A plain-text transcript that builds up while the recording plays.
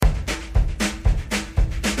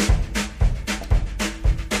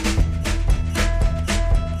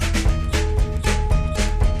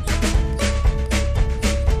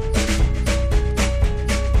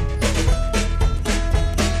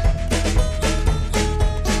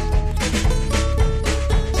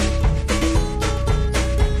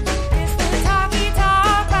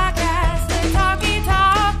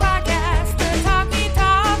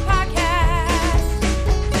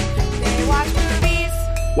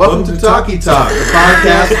Welcome to Talkie Talk, the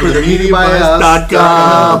podcast for the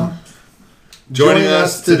MediaByUs.com. Joining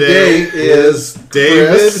us today is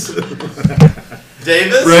David,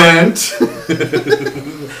 Davis, Brent,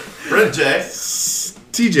 Brent J,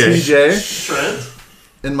 TJ, Trent,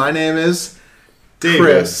 and my name is David.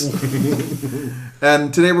 Chris.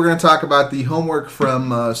 And today we're going to talk about the homework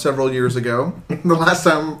from several years ago. The last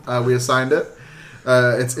time we assigned it.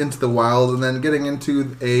 It's Into the Wild, and then getting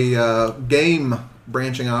into a game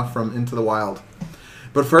branching off from Into the Wild.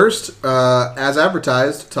 But first, as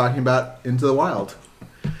advertised, talking about Into the Wild.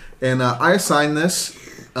 And I assigned this.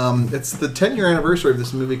 It's the 10-year anniversary of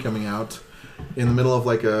this movie coming out in the middle of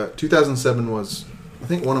 2007 was, I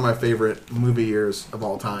think, one of my favorite movie years of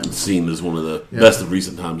all time. It's seen as one of the best of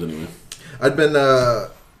recent times anyway. I'd been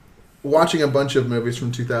watching a bunch of movies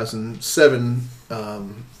from 2007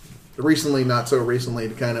 recently, not so recently,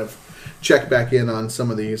 to kind of check back in on some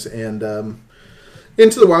of these. And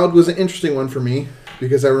Into the Wild was an interesting one for me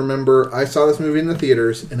because I remember I saw this movie in the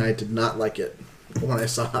theaters and I did not like it when I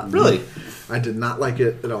saw it. Really? I did not like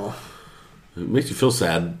it at all. It makes you feel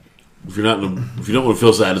sad. If you don't want to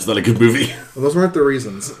feel sad, it's not a good movie. Well, those weren't the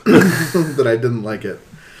reasons that I didn't like it.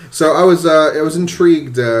 So I was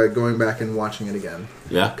intrigued going back and watching it again.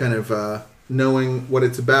 Yeah. Kind of knowing what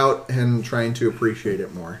it's about and trying to appreciate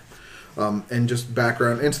it more. And just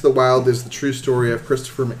background, Into the Wild is the true story of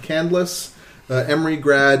Christopher McCandless, Emory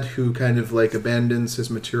grad who kind of abandons his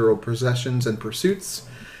material possessions and pursuits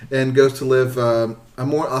and goes to live a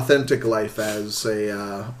more authentic life as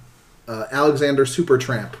a Alexander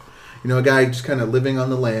Supertramp. You know, a guy just kind of living on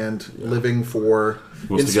the land, living for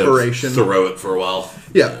inspiration. To throw it for a while.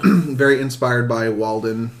 Yeah, very inspired by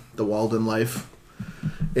Walden, the Walden life.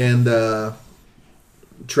 And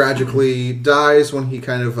tragically dies when he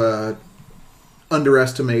kind of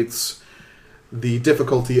underestimates the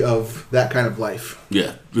difficulty of that kind of life.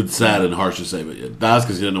 Yeah, it's sad and harsh to say, but yeah, dies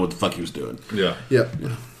because he didn't know what the fuck he was doing. Yeah.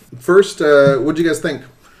 First, what'd you guys think?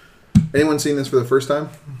 Anyone seen this for the first time?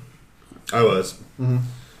 I was. Mm-hmm.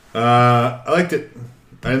 I liked it.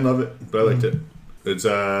 I didn't love it, but I liked it. It's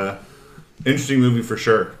a interesting movie for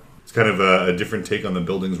sure. It's kind of a different take on the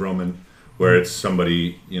Bildungsroman, where it's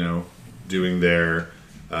somebody, doing their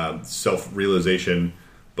self-realization,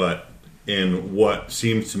 but in what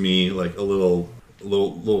seems to me like a little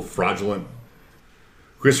fraudulent.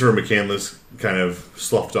 Christopher McCandless kind of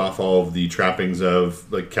sloughed off all of the trappings of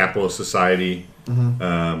capitalist society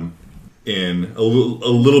in a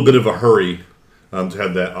little bit of a hurry to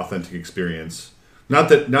have that authentic experience. Not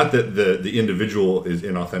that the individual is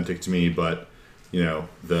inauthentic to me, but I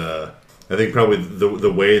think probably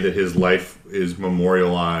the way that his life is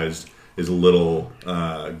memorialized is a little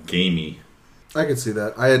gamey. I could see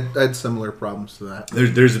that. I had similar problems to that.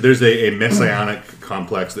 There's a messianic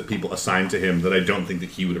complex that people assign to him that I don't think that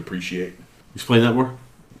he would appreciate. Explain that more.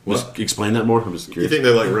 Just explain that more. I'm just curious. You think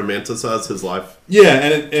they romanticize his life? Yeah,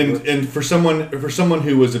 and for someone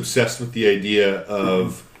who was obsessed with the idea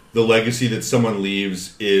of the legacy that someone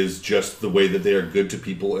leaves is just the way that they are good to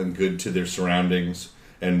people and good to their surroundings,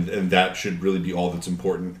 and that should really be all that's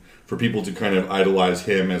important. For people to kind of idolize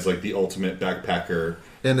him as the ultimate backpacker.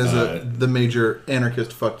 And as the major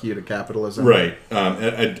anarchist fuck you to capitalism. Right.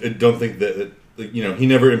 I don't think that he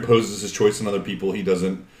never imposes his choice on other people. He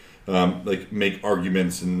doesn't make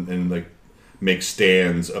arguments and make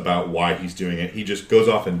stands about why he's doing it. He just goes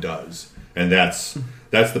off and does. And that's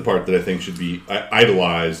the part that I think should be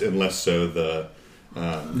idolized, and less so the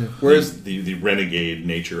the renegade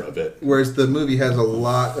nature of it. Whereas the movie has a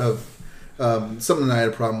lot of something that I had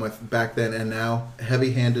a problem with back then and now,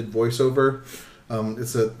 heavy-handed voiceover.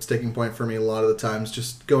 It's a sticking point for me a lot of the times.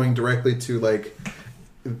 Just going directly to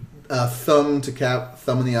thumb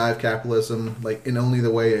in the eye of capitalism, in only the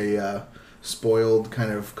way a spoiled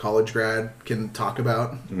kind of college grad can talk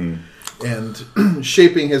about, and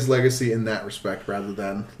shaping his legacy in that respect rather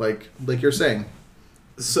than like you're saying.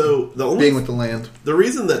 So being with the land. The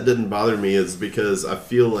reason that didn't bother me is because I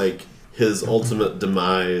feel like his ultimate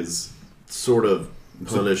demise sort of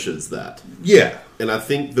punishes that. Yeah. And I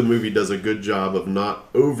think the movie does a good job of not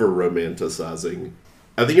over-romanticizing.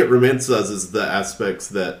 I think it romanticizes the aspects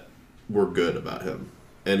that were good about him.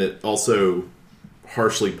 And it also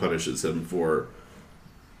harshly punishes him for...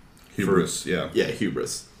 Hubris, yeah. Yeah,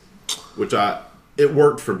 hubris. Which it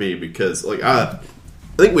worked for me because, I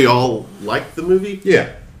think we all like the movie.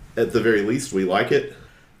 Yeah. At the very least, we like it.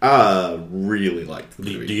 I really liked the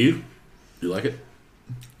movie. Do you? You like it?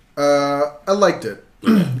 I liked it.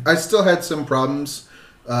 I still had some problems.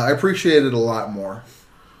 I appreciated it a lot more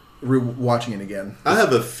watching it again. I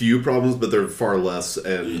have a few problems, but they're far less.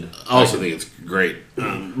 And I also think it's great.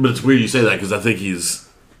 But it's weird you say that because I think he's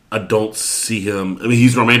I don't see him. I mean,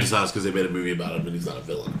 he's romanticized because they made a movie about him, and he's not a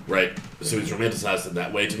villain, right? So he's romanticized in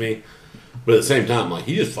that way to me. But at the same time, like,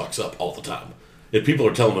 he just fucks up all the time. If people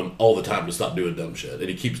are telling him all the time to stop doing dumb shit, and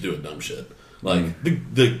he keeps doing dumb shit, like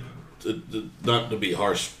the not to be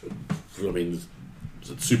harsh. I mean,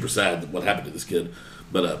 it's super sad what happened to this kid,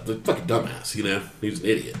 but the fucking dumbass. You know, he was an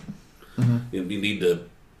idiot. You need to.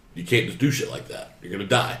 You can't just do shit like that. You're gonna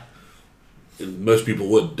die. And most people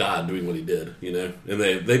would die doing what he did, you know. And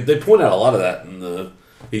they point out a lot of that. And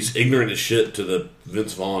he's ignorant as shit to the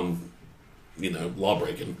Vince Vaughn, you know, law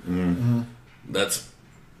breaking. That's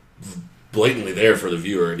blatantly there for the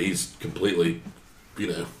viewer, and he's completely, you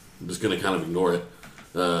know, just going to kind of ignore it.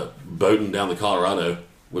 Boating down the Colorado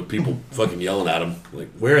with people fucking yelling at him, like,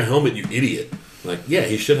 wear a helmet, you idiot. Like, yeah,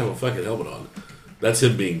 he should have a fucking helmet on. That's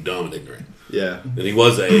him being dumb and ignorant. Yeah. And he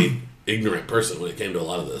was a ignorant person when it came to a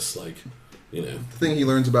lot of this, like, you know. The thing he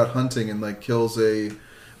learns about hunting and, like, kills a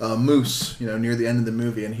moose, you know, near the end of the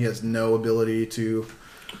movie, and he has no ability to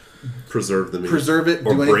preserve the meat. Preserve it,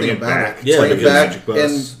 Or do bring anything it about back. it. Yeah, Bring like it a back, magic bus.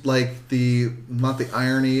 and like not the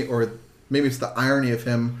irony, or maybe it's the irony of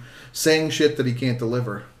him saying shit that he can't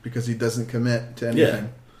deliver because he doesn't commit to anything.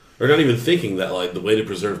 Yeah. Or not even thinking that, like, the way to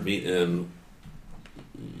preserve meat in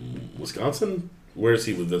Wisconsin? Where is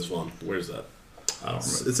he with Vince Vaughn? Where's that? I don't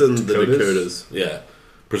remember. It's in the Dakotas. Yeah.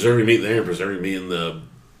 Preserving meat there and preserving meat in the,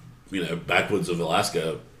 you know, backwoods of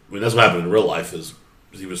Alaska. I mean, that's what happened in real life is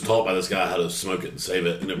he was taught by this guy how to smoke it and save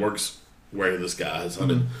it, and it works where this guy has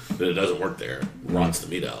hunted, but it doesn't work there. It rots the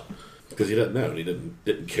meat out. Because he doesn't know, and he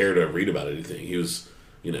didn't care to read about anything. He was,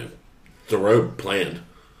 you know, Thoreau planned,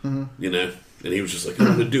 you know, and he was just like, I'm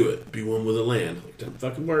going to do it. Be one with the land. Like, that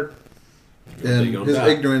fucking work. And his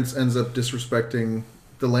ignorance ends up disrespecting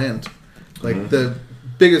the land. Like, the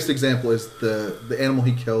biggest example is the animal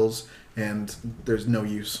he kills, and there's no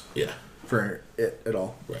use for it at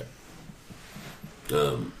all. Right.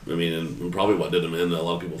 I mean, and probably what did him in, a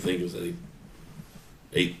lot of people think, is that he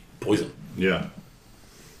ate poison. Yeah.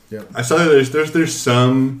 Yep. I saw that there's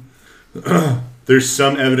some there's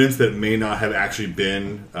some evidence that may not have actually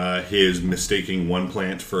been his mistaking one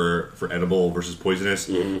plant for edible versus poisonous.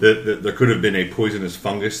 That there could have been a poisonous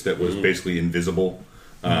fungus that was basically invisible,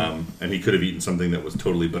 and he could have eaten something that was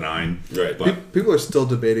totally benign. Right. But People are still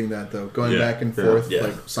debating that, though, going back and forth, Yeah.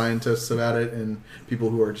 like scientists about it and people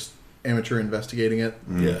who are just amateur investigating it.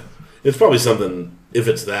 Yeah. It's probably something, if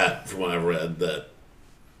it's that, from what I've read, that...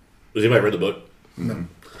 Has anybody read the book? No.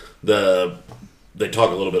 They talk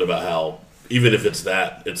a little bit about how, even if it's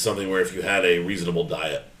that, it's something where if you had a reasonable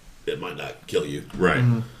diet, it might not kill you. right.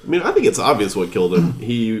 I mean, I think it's obvious what killed him.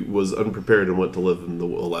 He was unprepared and went to live in the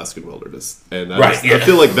Alaskan wilderness. And I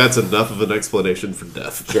feel like that's enough of an explanation for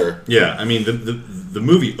death. Sure. Yeah, I mean, the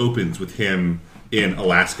movie opens with him in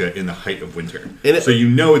Alaska in the height of winter. And so you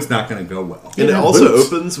know it's not going to go well. And it also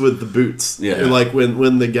opens with the boots. Yeah. And like,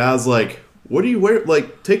 when the guy's like, what do you wear?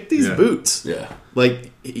 Like, take these boots. Yeah.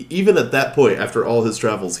 Like, even at that point, after all his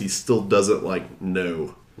travels, he still doesn't, like,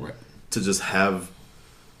 know to just have...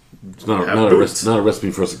 It's not a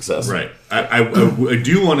recipe for success. Right. I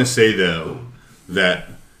do want to say, though, that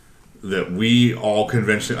we all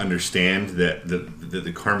conventionally understand that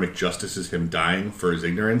the karmic justice is him dying for his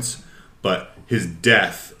ignorance, but his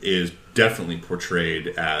death is definitely portrayed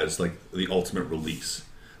as, like, the ultimate release.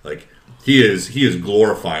 Like, he is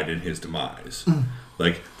glorified in his demise.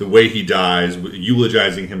 Like, the way he dies,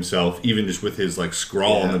 eulogizing himself, even just with his, like,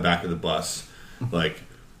 scrawl on the back of the bus. Like,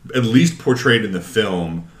 at least portrayed in the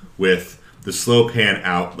film with the slow pan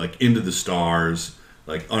out, like, into the stars,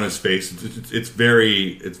 like, on his face.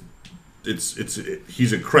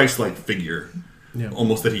 He's a Christ-like figure. Yeah.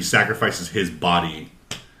 Almost that he sacrifices his body.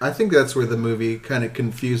 I think that's where the movie kind of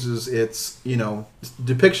confuses its, you know,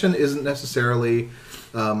 depiction isn't necessarily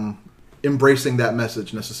embracing that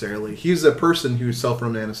message necessarily. He's a person who's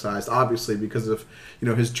self-romanticized, obviously, because of, you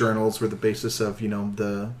know, his journals were the basis of, you know,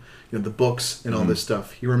 the books and all this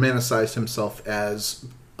stuff. He romanticized himself as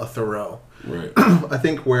a Thoreau. Right. I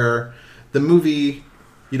think where the movie,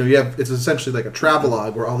 you know, it's essentially like a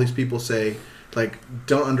travelogue where all these people say, like,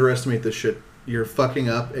 don't underestimate this shit. You're fucking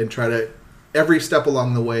up, and try to, every step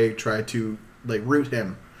along the way, try to, like, root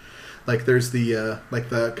him. Like, there's the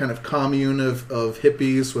kind of commune of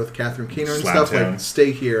hippies with Catherine Keener and stuff. Slaptown. Like,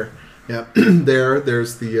 stay here. Yeah.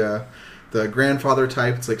 There's the grandfather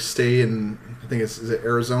type. It's like, stay in, I think is it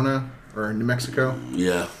Arizona or New Mexico?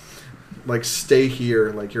 Yeah. Like, stay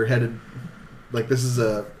here. Like, you're headed, like, this is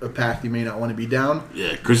a path you may not want to be down.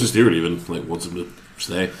 Yeah, Kristen Stewart even, like, wants him to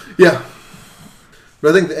stay. Yeah.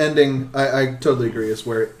 But I think the ending, I totally agree, is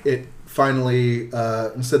where it finally,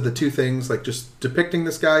 instead the two things, like just depicting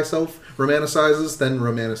this guy self-romanticizes, then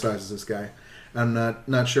romanticizes this guy. I'm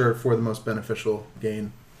not sure for the most beneficial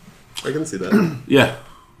gain. I can see that. Yeah.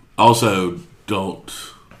 Also,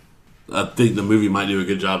 I think the movie might do a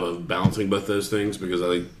good job of balancing both those things, because I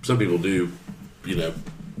think some people do,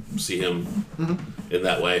 see him in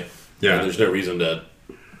that way. Yeah. And there's no reason to.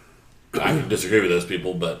 I can disagree with those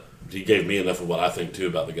people, but he gave me enough of what I think too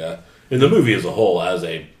about the guy. And the movie as a whole, as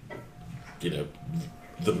a,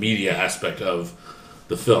 the media aspect of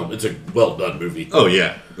the film, it's a well done movie. Oh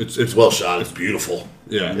yeah, It's well shot. It's beautiful.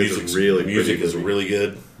 Yeah, music it's really music pretty is movie. really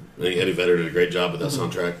good. I think Eddie Vedder did a great job with that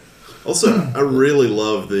soundtrack. Also, I really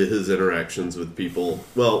love his interactions with people.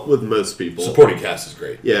 Well, with most people. Supporting cast is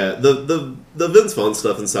great. Yeah, the Vince Vaughn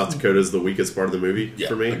stuff in South Dakota is the weakest part of the movie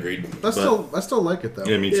for me. Agreed. I still like it though.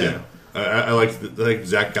 Yeah, me too. Yeah. I like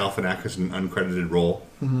Zach Galifianakis in an uncredited role.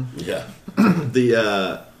 Yeah.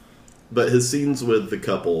 But his scenes with the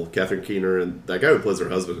couple, Catherine Keener and that guy who plays her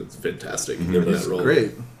husband, is fantastic in that role.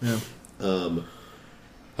 Great. Yeah. Um,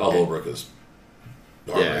 Hal Holbrook is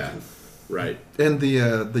yeah, right. And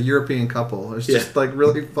the European couple is just like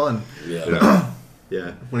really fun Yeah.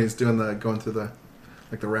 Yeah. when he's going through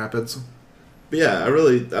the rapids. But yeah,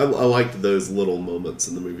 I liked those little moments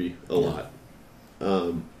in the movie a lot.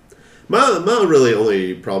 My really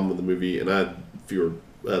only problem with the movie, and I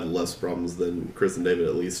had less problems than Chris and David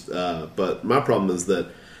at least, but my problem is that,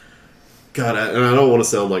 God, and I don't want to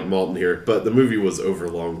sound like Malton here, but the movie was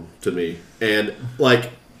overlong to me. And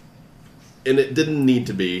it didn't need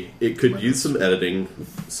to be. It could use some editing,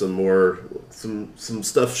 some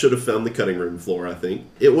stuff should have found the cutting room floor, I think.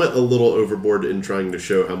 It went a little overboard in trying to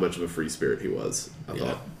show how much of a free spirit he was, I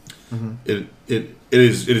thought. It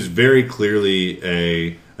is very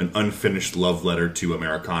clearly an unfinished love letter to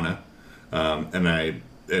Americana,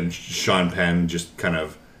 and Sean Penn just kind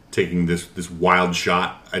of taking this wild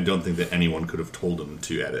shot. I don't think that anyone could have told him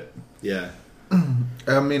to edit. Yeah.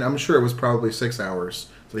 I mean, I'm sure it was probably 6 hours,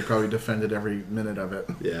 so he probably defended every minute of it.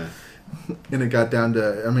 Yeah. And it got down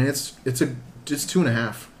to, I mean, it's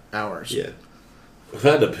 2.5 hours. Yeah. If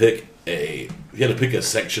I had to pick a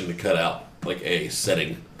section to cut out, like a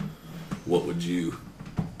setting, what would you?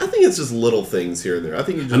 I think it's just little things here and there. I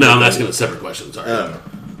think you just No, I'm asking a separate question. Sorry. Oh.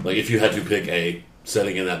 Like if you had to pick a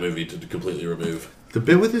setting in that movie to completely remove, The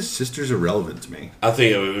bit with his sister's irrelevant to me. I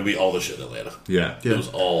think it would be all the shit in Atlanta. Yeah. It was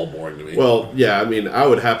all boring to me. Well, yeah, I mean, I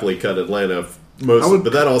would happily cut Atlanta but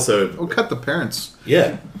that also... It would cut the parents.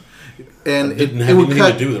 yeah. And It didn't it have would anything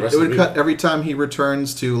cut. to do with the rest It of the would movie. cut every time he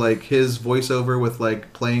returns to like his voiceover with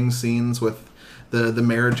like playing scenes with the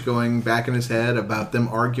marriage going back in his head about them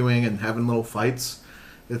arguing and having little fights.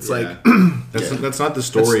 It's like That's not the it's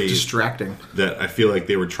story distracting. that I feel like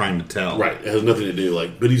they were trying to tell. Right. It has nothing to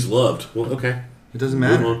do but he's loved. Well, okay. It doesn't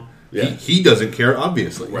Move matter. on. Yeah. He doesn't care,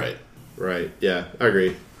 obviously. Right. Right, yeah, I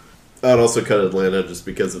agree. I'd also cut Atlanta just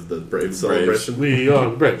because of the Braves celebration. We are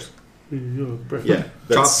Braves. We are Braves. Yeah. Chop,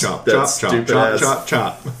 that chop, chop, stupid chop, ass chop,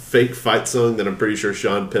 chop. fake fight song that I'm pretty sure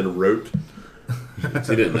Sean Penn wrote.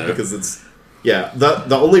 He didn't know. Because it's... Yeah,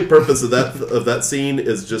 the only purpose of that scene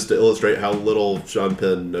is just to illustrate how little Sean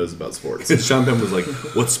Penn knows about sports. Sean Penn was like,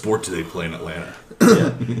 what sport do they play in Atlanta?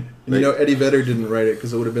 Yeah. And Eddie Vedder didn't write it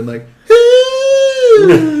because it would have been like.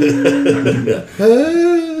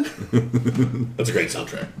 That's a great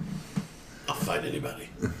soundtrack. I'll fight anybody.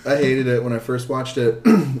 I hated it when I first watched it.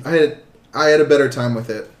 I had a better time with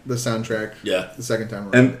it. The soundtrack. Yeah. The second time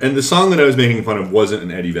around. And the song that I was making fun of wasn't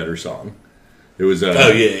an Eddie Vedder song. It was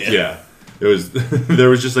yeah. It was there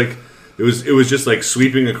was just like it was just like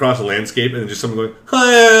sweeping across a landscape and just someone going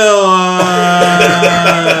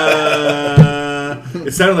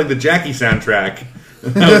it sounded like the Jackie soundtrack.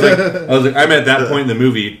 I was like I'm at that point in the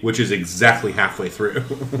movie, which is exactly halfway through.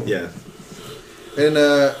 Yeah. And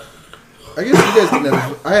I guess you guys didn't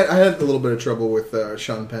have. I had a little bit of trouble with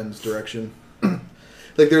Sean Penn's direction.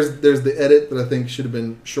 Like there's the edit that I think should have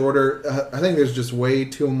been shorter. I think there's just way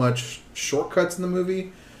too much shortcuts in the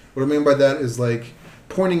movie. What I mean by that is like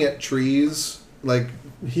pointing at trees. Like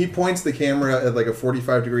he points the camera at like a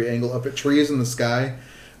 45-degree angle up at trees in the sky.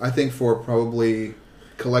 I think for probably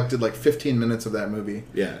collected like 15 minutes of that movie.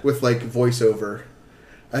 Yeah. With like voiceover.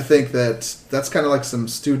 I think that's kind of like some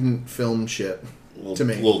student film shit to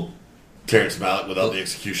me. Little Terrence Malick without the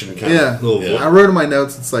execution kind Yeah. of. Yeah. I wrote in my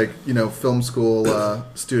notes, it's like, film school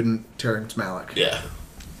student Terrence Malick. Yeah.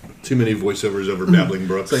 Too many voiceovers over babbling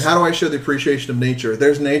brooks. It's like, how do I show the appreciation of nature?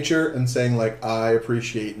 There's nature and saying, like, I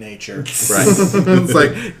appreciate nature. Right. It's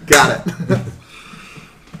like, got it.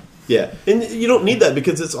 Yeah, and you don't need that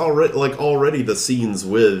because it's already the scenes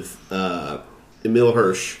with Emil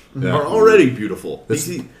Hirsch are already beautiful.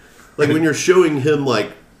 Like when you're showing him,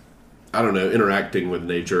 like, I don't know, interacting with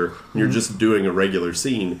nature, and you're just doing a regular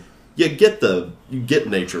scene, you get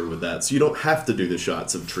nature with that, so you don't have to do the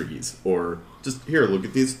shots of trees or just here. Look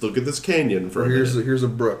at this canyon for here's a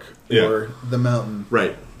brook or the mountain.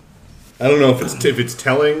 Right. I don't know if it's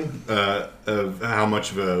telling of how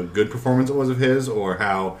much of a good performance it was of his, or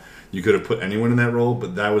how you could have put anyone in that role.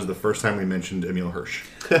 But that was the first time we mentioned Emil Hirsch.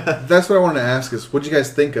 That's what I wanted to ask: is what did you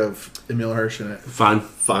guys think of Emil Hirsch in it?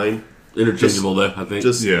 Fine, interchangeable though. I think.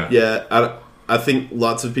 I think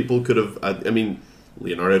lots of people could have. I mean,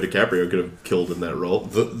 Leonardo DiCaprio could have killed in that role.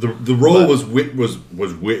 The role was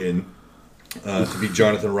written to be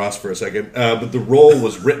Jonathan Ross for a second, but the role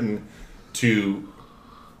was written to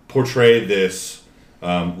portray this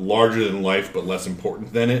larger than life but less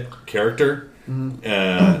important than it character.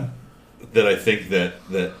 That I think that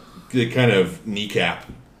they kind of kneecap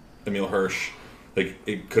Emil Hirsch. Like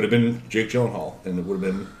it could have been Jake Gyllenhaal, and it would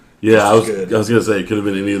have been. Yeah, I was gonna say it could have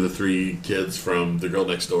been any of the three kids from The Girl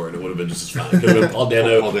Next Door, and it would have been just as fine. It could have been Paul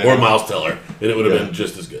Dano or Miles Teller, and it would have been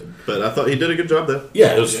just as good. But I thought he did a good job, though.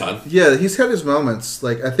 Yeah, it was fun. Yeah, he's had his moments.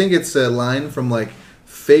 Like I think it's a line from like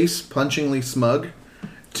face punchingly smug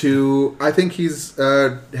to I think he's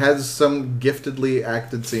has some giftedly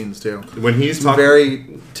acted scenes too. When he's some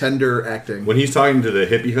very tender acting. When he's talking to the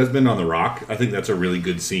hippie husband on the rock, I think that's a really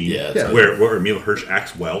good scene. Yeah. Where Emil Hirsch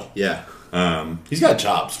acts well. Yeah. He's got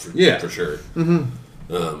chops for sure.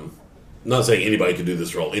 Mm-hmm. Not saying anybody could do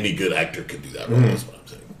this role. Any good actor could do that role. That's what I'm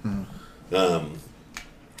saying. Mm-hmm.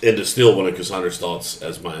 And to steal one of Cassandra's thoughts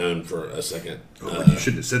as my own for a second. You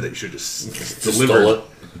shouldn't have said that. You should have just stole it.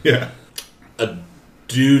 Yeah. A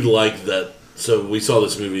dude like that. So we saw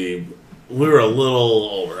this movie. We were a little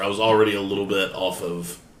older. I was already a little bit off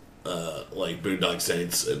of like Boondock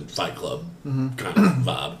Saints and Fight Club kind of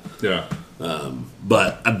vibe. Yeah.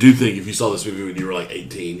 But I do think if you saw this movie when you were like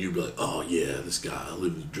 18, you'd be like, oh yeah, this guy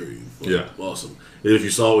lived his dream. Like, awesome. And if you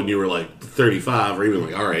saw it when you were like 35 or even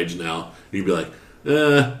like our age now, you'd be like,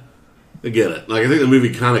 I get it. Like I think the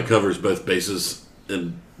movie kind of covers both bases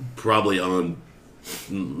and probably on,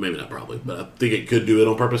 maybe not probably, but I think it could do it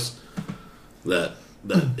on purpose. That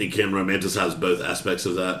it can romanticize both aspects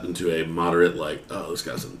of that into a moderate, like, oh, this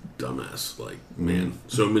guy's a dumbass. Like, man,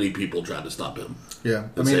 so many people tried to stop him. Yeah,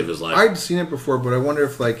 and save his life. I'd seen it before, but I wonder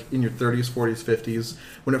if, like, in your 30s, 40s, 50s,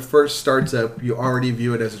 when it first starts up, you already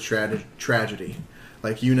view it as a tragedy.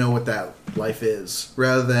 Like, you know what that life is.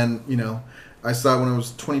 Rather than, I saw it when I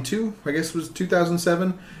was 22, I guess it was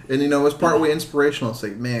 2007, and, it was partway inspirational. It's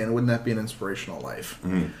like, man, wouldn't that be an inspirational life?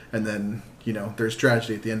 And then, there's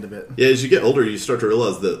tragedy at the end of it. Yeah, as you get older, you start to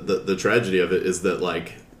realize that the tragedy of it is that,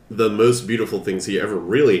 like, the most beautiful things he ever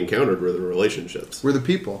really encountered were the relationships. Were the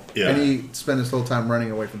people. Yeah. And he spent his whole time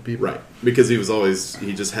running away from people. Right. Because he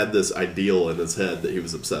just had this ideal in his head that he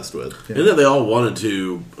was obsessed with. Yeah. And then they all wanted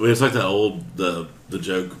to, it's like that old, the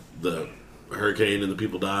joke, the hurricane and the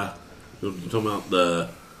people die. You know what I'm talking about? The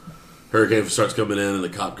hurricane starts coming in and the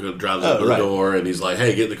cop drives up to the door and he's like,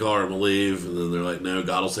 hey, get in the car and we'll leave. And then they're like, no,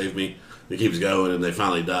 God will save me. And he keeps going and they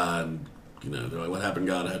finally die. And, they're like, what happened,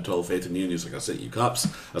 God? I had total faith in you. And he's like, I sent you cops.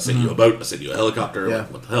 I sent you a boat. I sent you a helicopter. Yeah.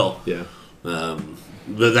 Like, what the hell? Yeah.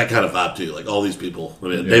 But that kind of vibe, too. Like, all these people. I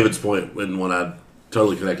mean, David's point, when I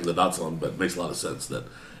totally connected the dots on, but it makes a lot of sense that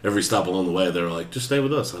every stop along the way, they're like, just stay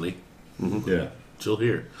with us, honey. Mm-hmm. Yeah. Chill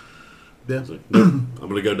here. Yeah. It's like, no, I'm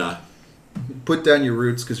going to go die. Put down your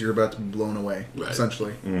roots because you're about to be blown away, Right.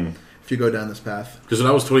 essentially, if you go down this path. Because when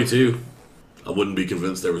I was 22, I wouldn't be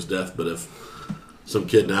convinced there was death, but if some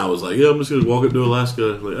kid now was like, yeah, I'm just going to walk up to Alaska,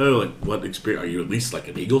 like, oh, like, what experience? Are you at least like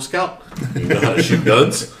an Eagle Scout? You know how to shoot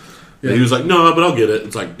guns? And he was like, no, but I'll get it.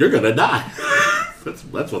 It's like, you're going to die. That's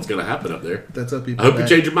what's going to happen up there. That's how people I hope you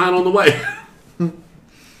change your mind on the way.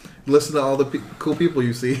 Listen to all the cool people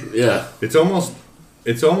you see. Yeah. It's almost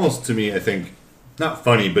to me, I think, not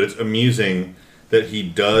funny, but it's amusing that he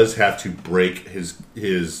does have to break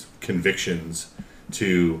his convictions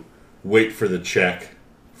to wait for the check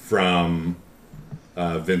from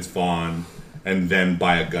Vince Vaughn and then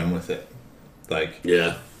buy a gun with it. Like,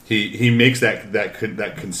 Yeah. he makes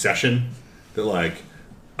that concession that, like,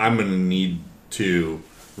 I'm gonna need to,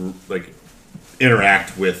 like,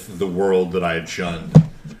 interact with the world that I had shunned,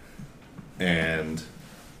 and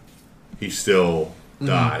he still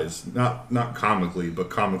dies. Not comically, but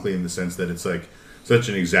comically in the sense that it's like such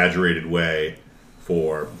an exaggerated way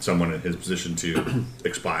for someone in his position to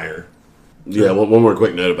expire. Yeah, one more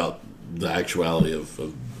quick note about the actuality of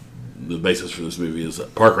the basis for this movie is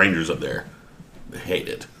that park rangers up there hate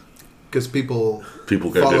it. Because people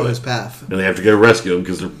go follow do his it. path. And they have to go rescue him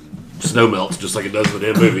because snow melts just like it does in the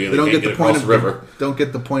damn movie, and They don't can't get the across point the of river. Don't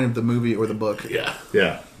get the point of the movie or the book. Yeah,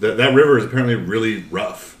 Yeah, that river is apparently really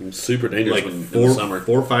rough. it's super dangerous Like in the summer.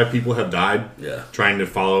 4 or 5 people have died. Yeah. Trying to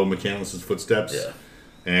follow McCandless's footsteps. Yeah.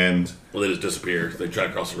 And Well, they just disappear. They try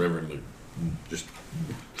to cross the river and they just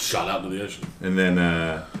shot out into the ocean. and then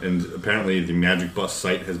and apparently the magic bus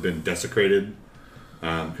site has been desecrated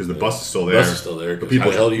because the bus is still The there. bus is still there. But 'Cause how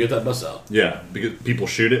the hell do you get that bus out? Yeah, because people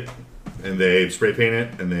shoot it and they spray paint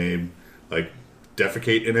it and they like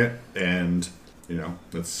defecate in it, and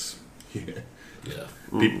that's Yeah.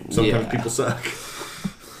 sometimes Yeah. people suck.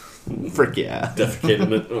 Frick yeah. Defecated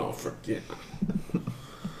in it. Oh, frick yeah.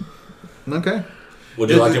 Okay. Would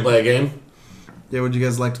you like to play a game? Yeah, would you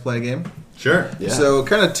guys like to play a game? Sure. Yeah. So,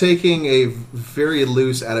 kind of taking a very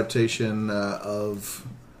loose adaptation of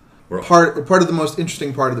We're- part of the most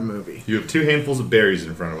interesting part of the movie. You have 2 handfuls of berries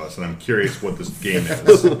in front of us, and I'm curious what this game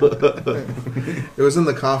is. It was in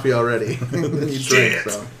the coffee already. You drank,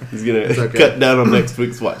 so. He's gonna okay. cut down on next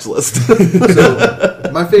week's watch list. So,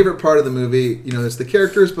 my favorite part of the movie, it's the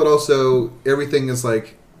characters, but also everything is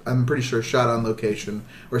like, I'm pretty sure, shot on location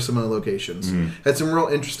or similar locations. Had some real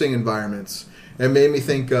interesting environments. It made me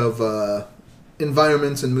think of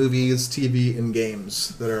environments in movies, TV, and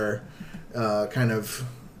games that are kind of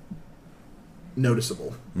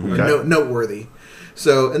noticeable, or Okay. noteworthy.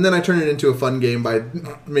 So, and then I turned it into a fun game by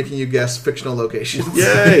making you guess fictional locations.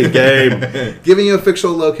 Yay, game. Giving you a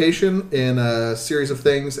fictional location in a series of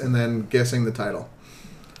things, and then guessing the title.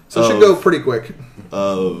 So it should go pretty quick.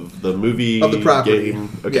 Of the movie Of the property. game.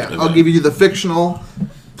 Okay. Yeah, I'll give you the fictional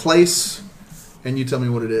place, and you tell me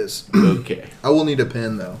what it is. Okay. I will need a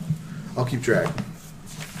pen, though. I'll keep track.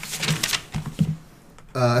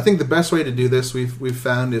 I think the best way to do this, we've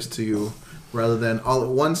found, is to, rather than all at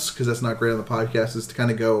once, because that's not great on the podcast, is to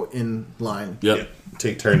kind of go in line. Yep.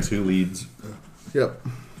 Take turns who leads. Yep.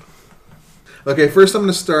 Okay, first I'm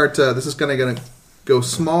going to start. This is going to go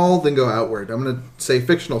small, then go outward. I'm going to say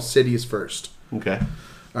fictional cities first. Okay.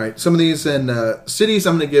 All right, some of these and cities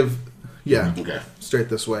I'm going to give. Yeah, Okay. straight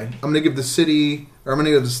this way. I'm going to give the city, or I'm going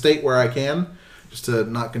to give the state where I can, just to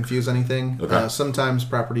not confuse anything. Okay. Sometimes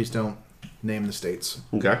properties don't name the states.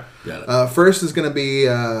 Okay. Got it. First is going to be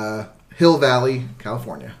Hill Valley,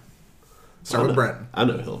 California. Start with Brent. I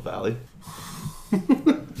know Hill Valley.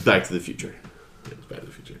 Back to the Future. It's Back to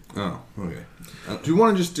the Future. Oh, okay. Do you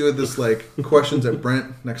want to just do this like questions at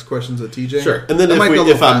Brent, next questions at TJ? Sure. And then That might go a little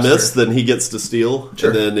if I faster. miss, then he gets to steal.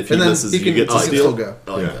 Sure. And then if he misses, you get to he can steal. still go.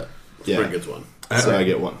 I like Yeah. that. Yeah. Brent gets one. So I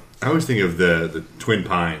get one. I always think of the Twin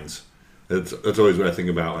Pines. That's always what I think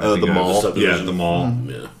about. When I Oh, think the of- mall? Yeah, Subdivision. the mall.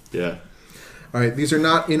 Yeah. Yeah. All right, these are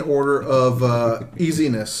not in order of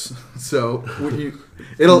easiness, so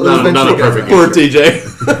it'll Not eventually a get perfect around. Poor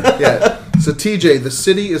TJ. Yeah. So TJ, the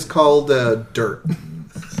city is called Dirt.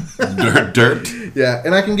 Dirt. Yeah,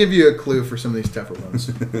 and I can give you a clue for some of these tougher ones.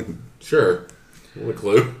 Sure. What a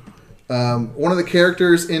clue. One of the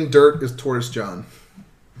characters in Dirt is Tortoise John.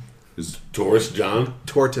 Is Tortoise John.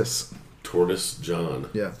 Tortoise. Tortoise John.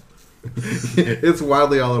 Yeah. It's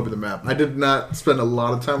wildly all over the map. I did not spend a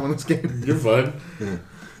lot of time on this game. You're fine.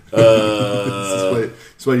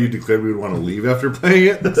 that's why you declared we would want to leave after playing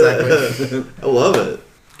it. Exactly. I love it.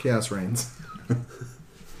 Chaos reigns.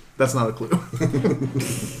 That's not a clue.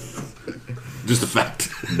 Just a fact.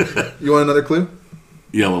 You want another clue?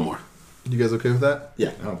 Yeah, one more. You guys okay with that?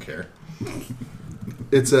 Yeah. I don't care.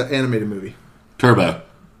 It's an animated movie. Turbo.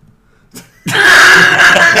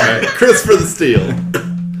 Chris for the steal.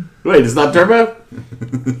 Wait, it's not Turbo?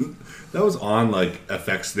 That was on like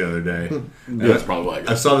FX the other day. Yeah, that's probably why I I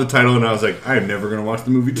got saw the title and I was like, I am never going to watch the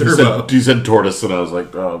movie You Turbo. said Tortoise, and I was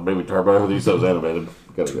like, oh, maybe Turbo. You said it was animated.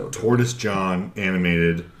 Gotta go. Tortoise John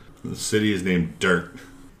animated. The city is named Dirt.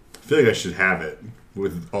 I feel like I should have it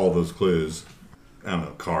with all those clues. I don't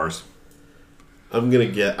know, Cars. I'm gonna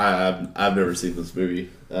get. I've never seen this movie.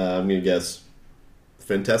 I'm gonna guess.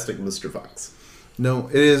 Fantastic Mr. Fox. No,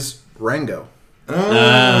 it is Rango.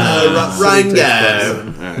 Ryan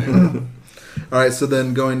All right, so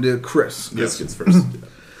then going to Chris. Chris gets first.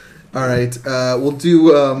 All right, we'll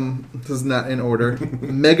do. This is not in order.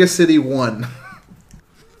 Mega City 1.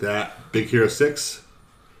 That Big Hero 6.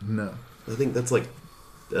 No. I think that's like.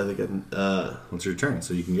 I think What's your turn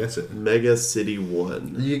so you can guess it? Mega City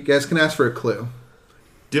 1. You guys can ask for a clue.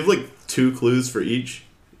 Do you have like 2 clues for each?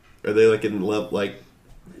 Are they like in like?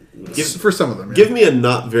 For some of them, yeah. Give me a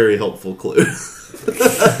not very helpful clue.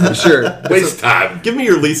 Sure. Waste time. Give me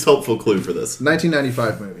your least helpful clue for this.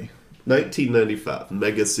 1995 movie. 1995,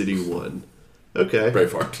 Mega City 1. Okay.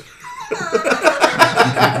 Braveheart.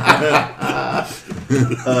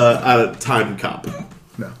 Time Cop.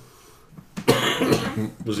 No.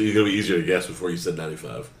 Was it going to be easier to guess before you said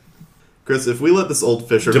 95? Chris, if we let this old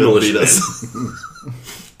fisherman Demolition beat us,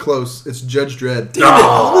 Close. It's Judge Dredd.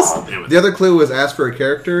 Damn it. The other clue was ask for a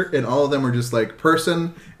character, and all of them were just like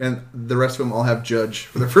person, and the rest of them all have Judge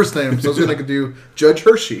for their first name. So I was going to do Judge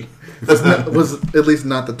Hershey. Was at least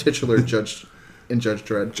not the titular judge in Judge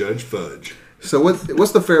Dredd. Judge Fudge. So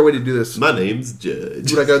what's the fair way to do this? my name's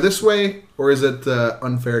Judge. Would I go this way, or is it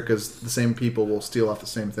unfair because the same people will steal off the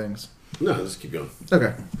same things? No, just keep going.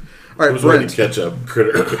 Okay. All I right, was ready Brent. to catch up.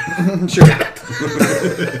 Critter. Sure.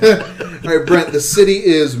 All right, Brent. The city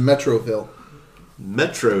is Metroville.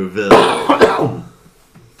 Metroville.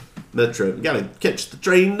 Metro. Gotta catch the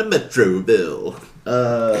train to Metroville.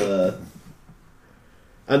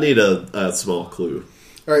 I need a small clue.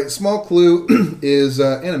 All right, small clue is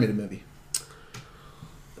animated movie.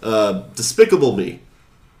 Despicable Me.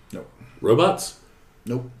 Nope. Robots?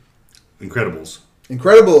 Nope. Incredibles.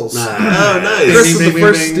 Incredibles. Oh, nice. Chris with Bing, the bing,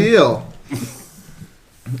 first bing. steal.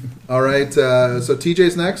 All right, so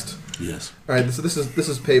TJ's next. Yes. All right, so this is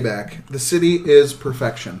payback. The city is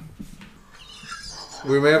perfection.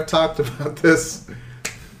 We may have talked about this.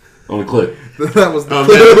 Only click. That was the Oh,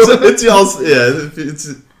 clue. man, it's y'all's. Yeah,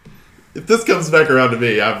 if this comes back around to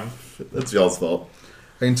me, that's y'all's fault.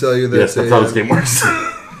 I can tell you that Yes, that's how this game works.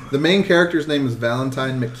 the main character's name is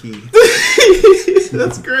Valentine McKee.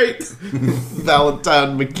 That's great.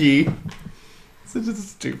 Valentine McKee. Such a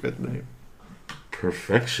stupid name.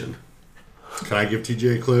 Perfection. Can I give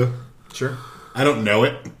TJ a clue? Sure. I don't know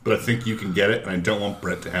it, but I think you can get it, and I don't want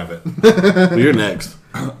Brett to have it. Well, you're next.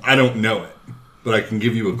 I don't know it, but I can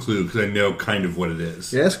give you a clue because I know kind of what it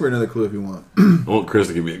is. Yeah, ask for another clue if you want. I want Chris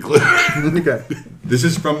to give me a clue. Okay. This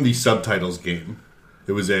is from the subtitles game.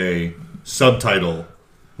 It was a subtitle, and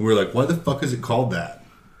we were like, why the fuck is it called that?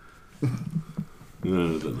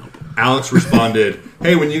 No, it doesn't help. Alex responded,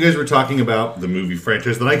 hey, when you guys were talking about the movie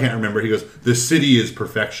franchise that I can't remember, he goes, the city is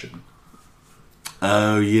perfection.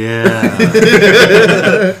 Oh, yeah.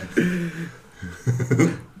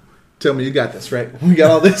 Tell me you got this, right? We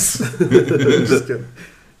got all this? Just kidding.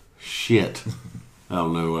 Shit. I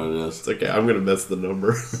don't know what it is. It's okay. I'm gonna miss the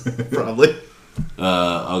number, probably.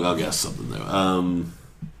 I'll guess something, though.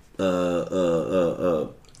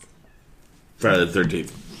 Friday the 13th.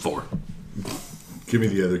 4. Give me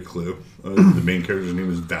the other clue. The main character's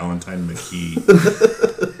name is Valentine McKee.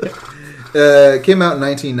 It came out in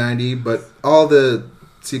 1990, but all the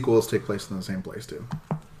sequels take place in the same place, too.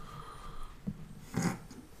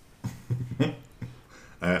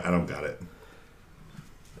 I don't got it.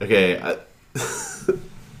 Okay. The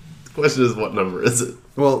question is, what number is it?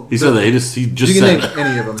 Well, He said that. He just you said can name that.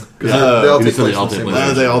 any of them. 'Cause they all He take said they place all in the take same place.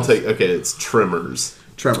 place. They all take. Okay, it's Tremors.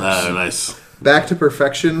 Tremors. Nice. Back to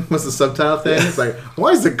Perfection was the subtitle thing. It's like, why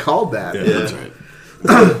is it called that? Yeah. That's right.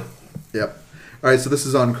 Yep. All right, so this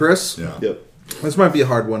is on Chris. Yeah. Yep. This might be a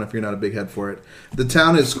hard one if you're not a big head for it. The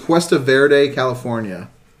town is Cuesta Verde, California.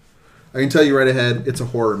 I can tell you right ahead, it's a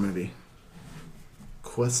horror movie.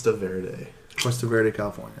 Cuesta Verde. Cuesta Verde,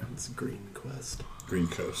 California. It's Green Quest. Green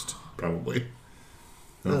Coast, probably.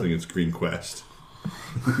 I don't think it's Green Quest.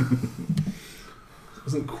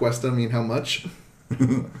 Doesn't Cuesta mean how much?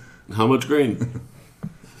 How much green?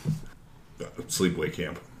 Sleepaway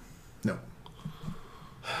Camp. No.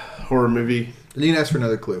 Horror movie. And you can ask for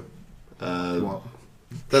another clue. If you want.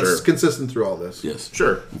 That's Sure. consistent through all this. Yes.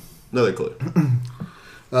 Sure. Another clue.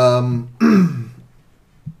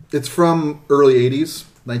 It's from early 80s,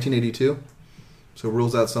 1982. So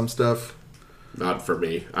rules out some stuff. Not for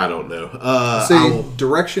me. I don't know. Say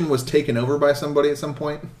direction was taken over by somebody at some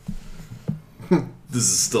point. This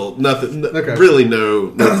is still nothing. Okay. Really,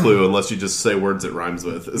 no clue unless you just say words it rhymes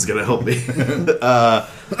with is going to help me.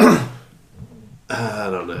 I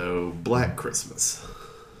don't know. Black Christmas.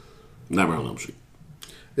 Nightmare on Elm Street.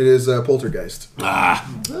 It is Poltergeist.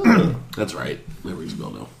 That's right. That rings a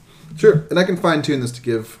bell now. Sure, and I can fine tune this to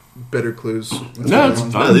give better clues. No, it's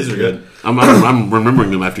fine. Oh, these are good. I'm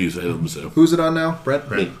remembering them after you say them. So Who's it on now? Brent?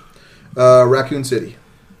 Me. Raccoon City.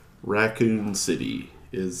 Raccoon City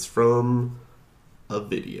is from a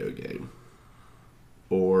video game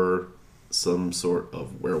or some sort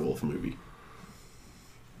of werewolf movie.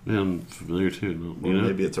 yeah, I'm familiar too. Or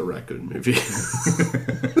maybe it's a raccoon movie.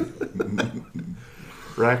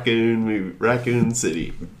 Raccoon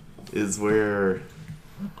City is where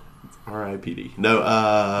R.I.P.D. No,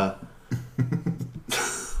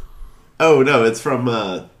 oh no, it's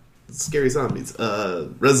from Scary Zombies.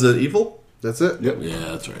 Resident Evil. That's it? Yep. Yeah,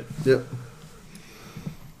 that's right. Yep.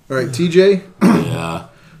 All right, TJ. Yeah.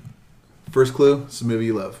 First clue. It's a movie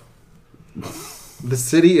you love. The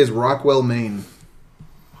city is Rockwell, Maine.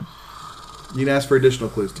 You can ask for additional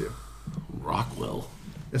clues too. Rockwell.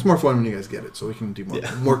 It's more fun when you guys get it, so we can do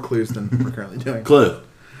more clues than we're currently doing. Clue.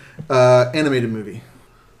 Animated movie.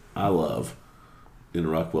 I love In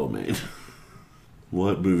Rockwell, Maine.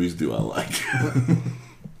 What movies do I like?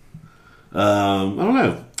 I don't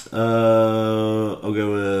know. I'll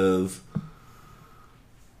go with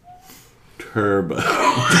Turbo.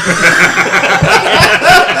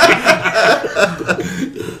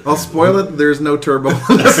 I'll spoil it. There's no Turbo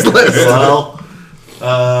on this list. Well,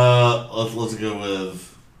 let's go with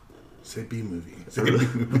Say B movie. I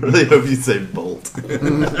really hope you say Bolt.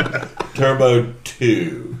 Turbo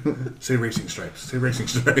 2. Say Racing Stripes. Say Racing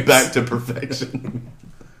Stripes. Back to Perfection.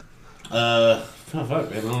 Fuck,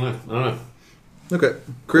 man. I don't know. Okay.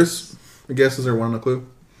 Chris, I guess, is there one clue?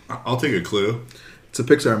 I'll take a clue. It's a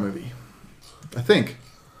Pixar movie. I think.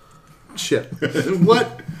 Shit. What?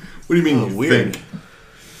 What do you mean? Weird. Think?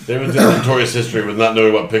 David's in notorious history with not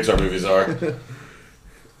knowing what Pixar movies are.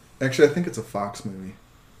 Actually, I think it's a Fox movie.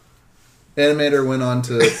 Animator went on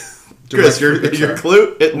to Chris, direct your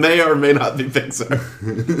clue, it may or may not be Pixar.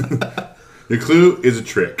 The clue is a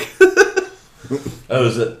trick. Oh,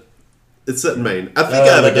 is it? It's set in Maine. I think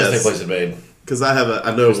I have a that does take guess. place in Maine. Because I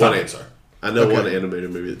know It's one not Pixar. I know Okay. one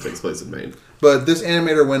animated movie that takes place in Maine. But this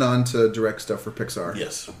animator went on to direct stuff for Pixar.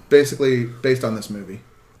 Yes. Basically based on this movie.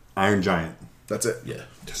 Iron Giant. That's it. Yeah.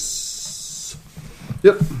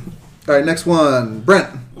 Yep. All right, next one.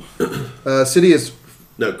 Brent. City is...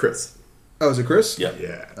 No, Chris. Oh, is it Chris? Yeah.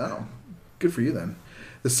 Yeah. Oh, good for you then.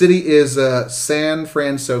 The city is San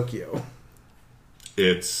Francisco.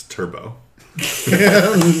 It's Turbo.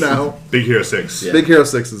 No. Big Hero 6. Yeah. Big Hero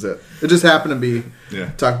 6 is it. It just happened to be... Yeah.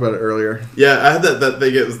 Talked about it earlier. Yeah, I had that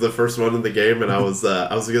thing. It was the first one in the game, and I was going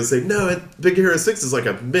to say, no, Big Hero 6 is like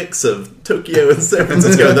a mix of Tokyo and San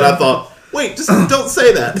Francisco. And then I thought, wait, just don't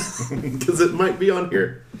say that, because it might be on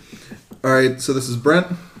here. All right, so this is Brent.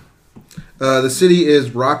 The city is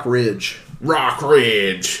Rock Ridge. Rock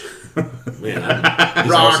Ridge. Man,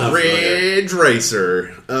 Rock Ridge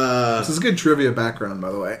Racer. This is good trivia background, by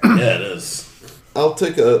the way. Yeah, it is. I'll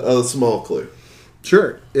take a small clue.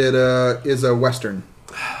 Sure. It is a Western.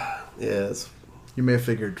 Yes. You may have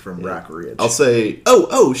figured from Rock Ridge. I'll say,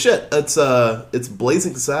 oh shit, it's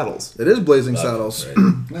Blazing Saddles. It is Blazing Saddles. Right.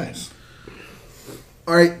 Nice.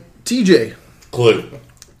 All right, TJ. Clue.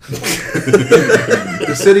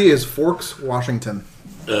 The city is Forks, Washington.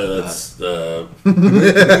 That's I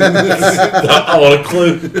want a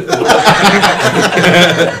clue.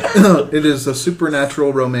 It is a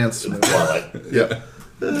supernatural romance movie. Twilight. Yep.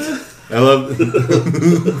 I love...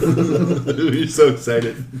 You're so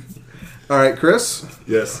excited. All right, Chris.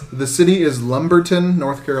 Yes. The city is Lumberton,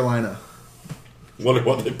 North Carolina. Wonder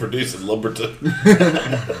what they produce in Lumberton.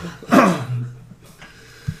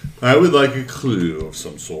 I would like a clue of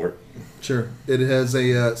some sort. Sure. It has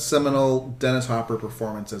a seminal Dennis Hopper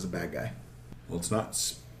performance as a bad guy. Well, it's not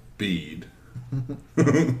Speed.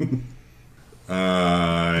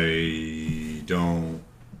 I don't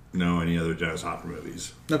know any other Dennis Hopper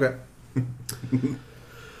movies. Okay.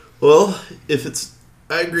 Well,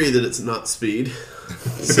 I agree that it's not Speed.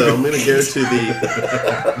 So I'm gonna go to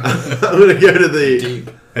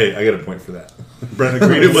the Hey, I got a point for that. Brent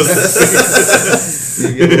agreed it was...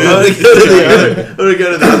 I'm gonna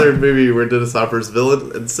go to the other movie where Dennis Hopper's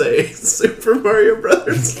villain and say Super Mario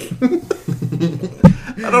Brothers.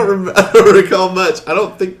 I don't recall much. I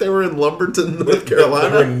don't think they were in Lumberton, North They're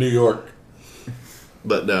Carolina. in New York.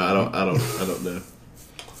 But no, I don't know.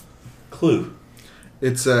 Clue.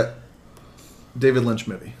 It's a David Lynch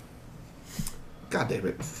movie. God damn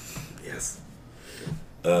it. Yes.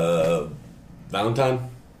 Valentine.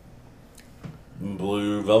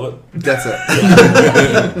 Blue Velvet. That's it.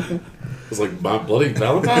 It's like My Bloody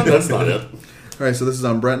Valentine. That's not it. All right, so this is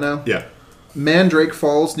on Brent now. Yeah. Mandrake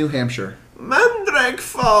Falls, New Hampshire. Mandrake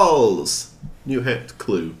Falls. New Hampshire.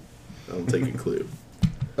 Clue. I'll take a clue.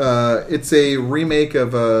 It's a remake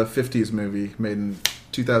of a 50s movie made in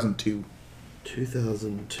 2002.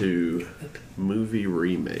 2002 movie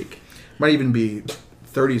remake. Might even be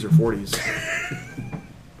 30s or 40s.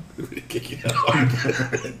 Kick you out.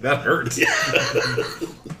 That hurts.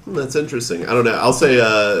 That's interesting. I don't know. I'll say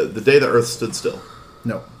The Day the Earth Stood Still.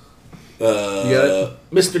 No. You got it?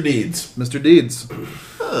 Mr. Deeds. Mr. Deeds.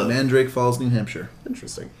 Oh, Mandrake Falls, New Hampshire.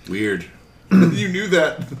 interesting. Weird. You knew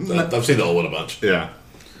that. I've seen the whole one a bunch. Yeah.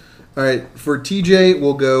 All right, for TJ,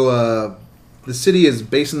 we'll go. The city is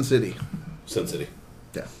Basin City. Sin City.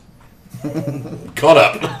 Yeah. Caught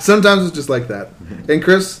up. Sometimes it's just like that. And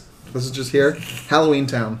Chris, this is just here. Halloween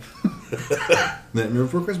Town. Nightmare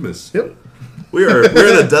Before Christmas. Yep. We're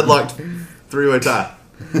in a deadlocked three-way tie.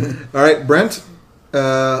 All right, Brent.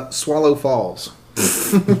 Swallow Falls.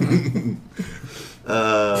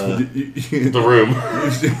 The Room.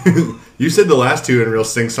 You said the last two in a real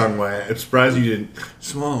sing-song way. I'm surprised you didn't.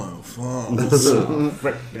 Swallow, fall.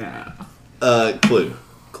 Clue.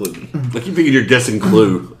 Clue. I keep thinking you're guessing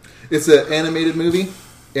Clue. It's an animated movie,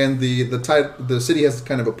 and the city has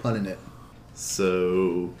kind of a pun in it.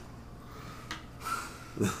 So,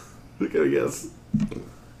 we gotta guess.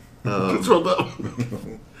 It's rolled up.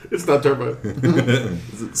 It's not Turbo.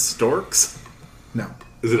 Is it Storks? No.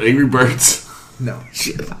 Is it Angry Birds? No.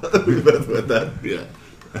 Shit, we both went that. Yeah.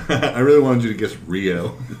 I really wanted you to guess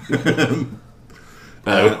Rio.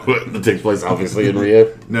 That takes place obviously in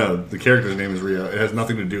Rio. No, the character's name is Rio. It has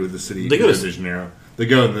nothing to do with the city. They go to- Rio de Janeiro. They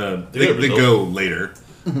go in the. They go to They Brazil. go later.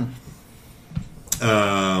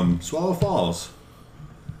 Swallow Falls.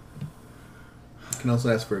 You can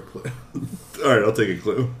also ask for a clue. All right, I'll take a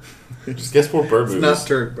clue. Just guess more bird It's movies. not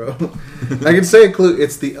Turbo. I can say a clue.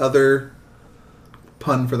 It's the other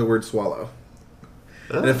pun for the word swallow.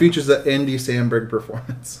 And it features the Andy Samberg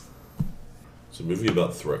performance. It's a movie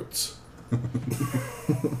about throats.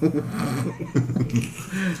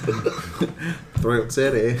 Throat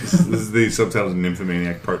City. This is the subtitles of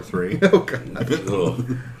Nymphomaniac Part 3. Oh, God. Oh.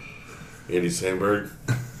 Andy Samberg.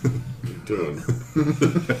 What are you doing?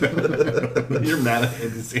 You're mad at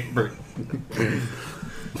Andy Samberg.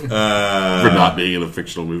 For not being in a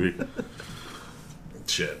fictional movie.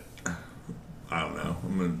 Shit. I don't know.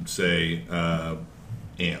 I'm going to say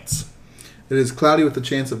ants. It is cloudy with a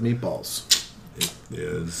chance of meatballs. It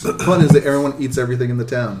is. The pun is that everyone eats everything in the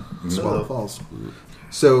town. Swallow Falls.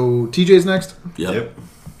 So, TJ's next. Yep.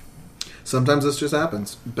 Sometimes this just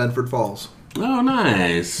happens. Bedford Falls. Oh,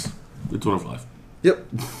 nice. It's 105. Yep.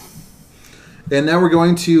 And now we're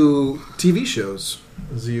going to TV shows.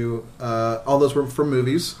 All those were from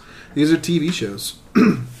movies. These are TV shows.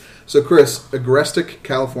 So, Chris, Agrestic,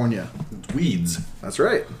 California. Weeds. That's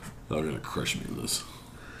right. They're going to crush me in this.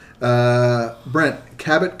 Brent,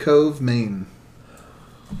 Cabot Cove, Maine.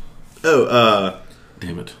 Oh,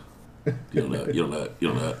 Damn it. You don't know it. You don't know it. You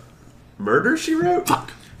don't know it. Murder, She Wrote? Fuck.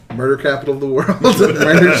 Murder capital of the world.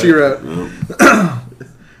 Murder, She Wrote.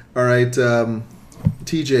 All right,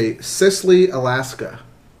 TJ, Sicily, Alaska.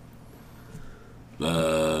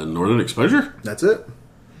 Northern Exposure? That's it.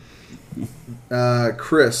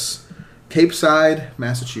 Chris, Cape Side,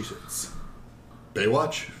 Massachusetts.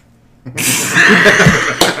 Baywatch?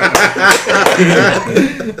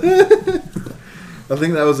 I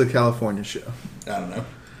think that was a California show. I don't know.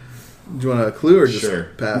 Do you want a clue or just Sure.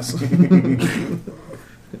 pass? It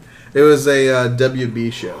was a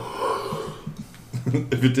WB show.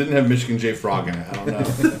 If it didn't have Michigan J. Frog in it, I don't know.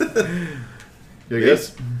 Your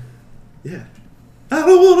guess? Yeah. I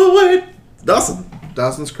don't want to wait. Dawson.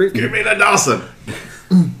 Dawson's Creek. Give me the Dawson.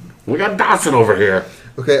 We got Dawson over here.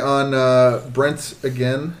 Okay, on Brent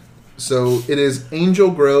again. So it is Angel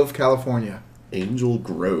Grove, California. Angel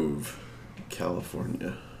Grove,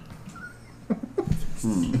 California.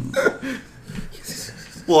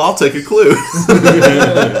 Well, I'll take a clue.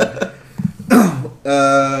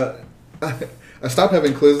 I stopped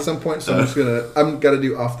having clues at some point, so I'm gonna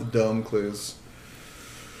do off the dome clues.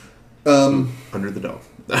 Under the dome.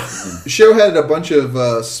 The show had a bunch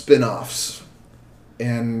of spin-offs,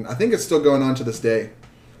 and I think it's still going on to this day.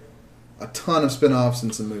 A ton of spin-offs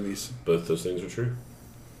and some movies. Both those things are true.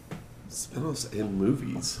 Spin-offs and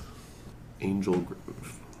movies. Angel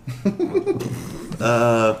Grove.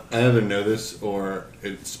 I either know this or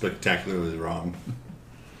it's spectacularly wrong.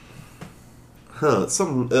 Huh,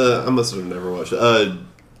 I must have never watched it.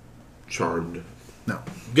 Charmed. No.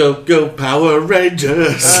 Go Power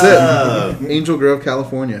Rangers! That's it. Angel Grove,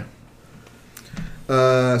 California.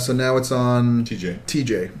 So now it's on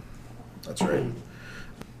TJ. That's right.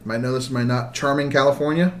 Might know this, might not. Charming,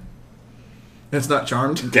 California. It's not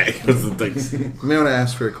Charmed. Okay, that's the thing. You may want to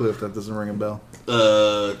ask for a clue if that doesn't ring a bell.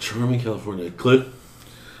 Charming California. Clue?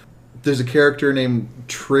 There's a character named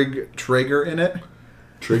Traeger in it.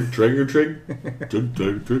 Trig. Trig.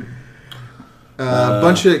 A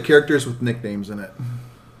bunch of characters with nicknames in it.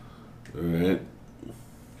 Alright.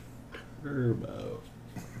 They're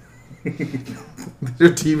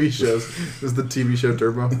TV shows. This is the TV show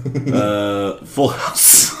Turbo. Full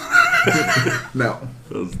House. No.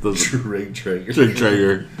 Those Trig Traeger. Trig.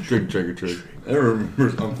 I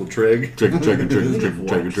remember Uncle Trig. Trig.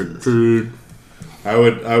 I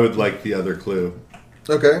would like the other clue.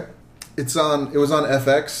 Okay. It was on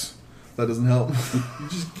FX. That doesn't help.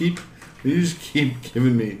 You just keep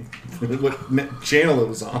giving me what channel it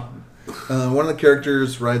was on. One of the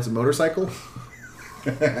characters rides a motorcycle.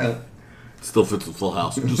 Still fits with Full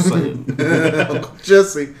House. I'm just saying.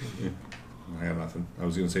 Jesse. I got nothing. I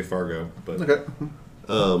was going to say Fargo, but Okay.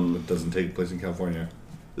 It doesn't take place in California.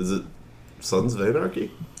 Is it Sons of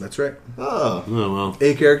Anarchy? That's right. Oh. Oh, well.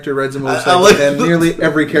 A character rides a motorcycle, like and nearly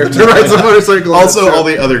every character rides a motorcycle. Also, all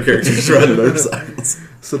the other characters ride motorcycles.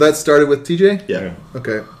 So that started with TJ? Yeah.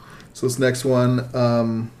 Okay. So this next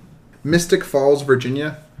one, Mystic Falls,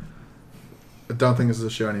 Virginia. I don't think this is a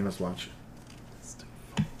show any of us watch.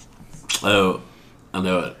 Oh, I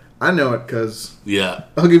know it. I know it because... Yeah.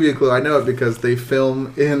 I'll give you a clue. I know it because they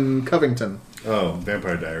film in Covington. Oh,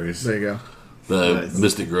 Vampire Diaries. There you go. The Nice.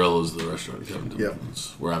 Mystic Grill is the restaurant in Covington. Yep.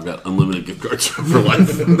 It's where I've got unlimited gift cards for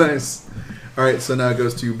life. Nice. All right, so now it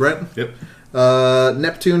goes to Brent. Yep.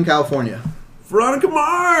 Neptune, California. Veronica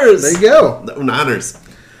Mars! There you go. No, Niners.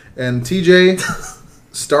 And TJ,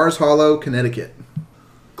 Stars Hollow, Connecticut.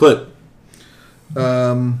 Clip. It's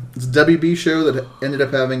a WB show that ended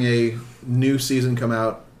up having a new season come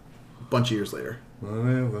out a bunch of years later.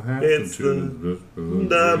 Whatever happened It's to the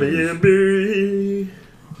WB.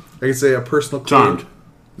 I could say a personal clue. Charmed.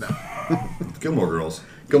 Gilmore Girls.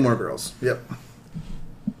 Gilmore Girls. Yep.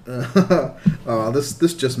 Oh, this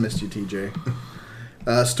just missed you, TJ.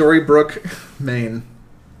 Storybrooke, Maine.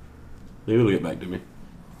 Maybe it'll get back to me.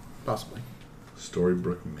 Possibly.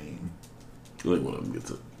 Storybrooke, Maine. I think one of them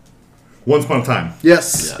gets it. Once Upon a Time.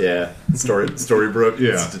 Yes. Yeah. Storybrooke.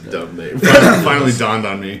 Yeah. It's a dumb name. Finally dawned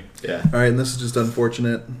on me. Yeah. All right, and this is just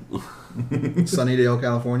unfortunate. Sunnydale,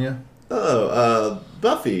 California. Oh,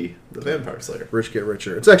 Buffy, the Vampire Slayer. Rich get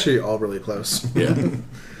richer. It's actually all really close. Yeah.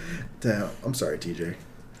 Damn. I'm sorry, TJ.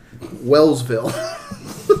 Wellsville.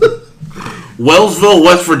 Wellsville,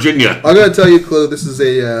 West Virginia. I'm gonna tell you, Chloe. This is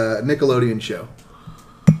a Nickelodeon show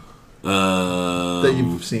that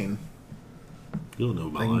you've seen. You don't know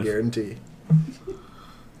my I can life. guarantee.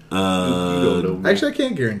 You don't know me. Actually, I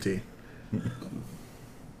can't guarantee.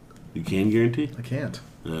 You can guarantee? I can't.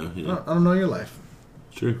 Yeah. I don't know your life.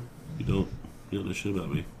 True. You don't know shit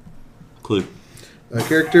about me. Clue. A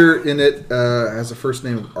character in it has a first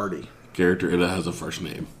name of Artie. Character in it has a first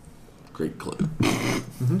name. Great clue.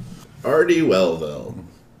 Artie Wellville.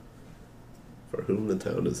 For whom the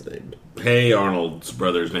town is named. Hey, Arnold's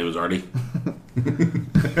brother's name is Artie. Was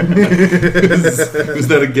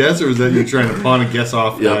that a guess, or was that you trying to pawn a guess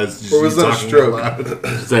off? Yeah. As Or was you that a talking stroke? out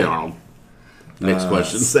loud? Say Arnold. Next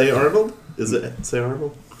question. Say Arnold? Is it Say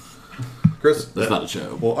Arnold? Chris? That's not a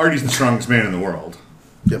show. Well, Artie's the strongest man in the world.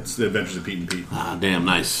 Yep. It's the Adventures of Pete and Pete. Ah, damn,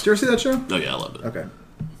 nice. Did you ever see that show? Oh, yeah, I loved it. Okay.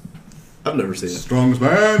 I've never seen it. Strongest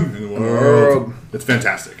man in the world. World. It's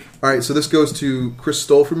fantastic. All right, so this goes to Chris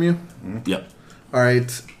Stoll from you. Yep. All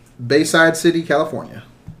right. Bayside City, California.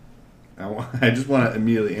 I just want to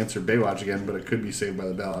immediately answer Baywatch again, but it could be Saved by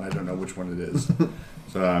the Bell, and I don't know which one it is.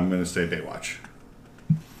 So I'm going to say Baywatch.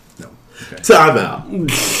 No. Time out. Yeah.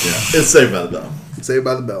 It's Saved by the Bell. Saved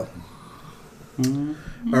by the Bell.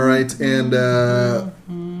 All right, and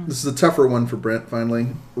this is a tougher one for Brent, finally.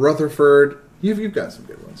 Rutherford. You've got some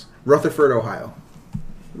good ones. Rutherford, Ohio.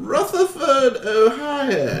 Rutherford,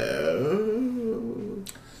 Ohio.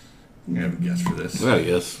 I'm going to have a guess for this. I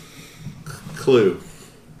guess. Clue.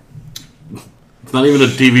 It's not even a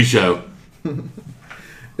TV show.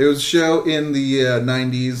 It was a show in the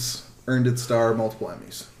 90s, earned its star, multiple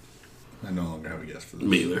Emmys. I no longer have a guess for this.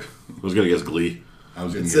 Me either. I was going to guess Glee. I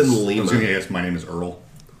was going It's to guess. in Lima. I was going to guess My Name is Earl.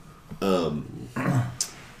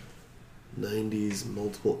 90s,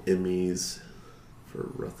 multiple Emmys for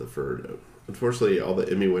Rutherford. Unfortunately, all the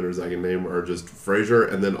Emmy winners I can name are just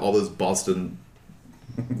Frasier and then all those Boston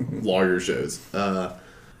lawyer shows. God,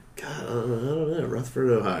 I don't know. Rutherford,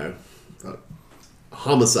 Ohio.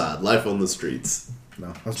 Homicide, Life on the Streets. No,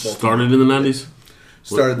 that's Baltimore. Started in the 90s?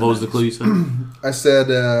 Started in What the was the 90s. clue you said? I said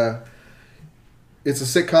it's a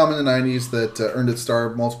sitcom in the 90s that earned its star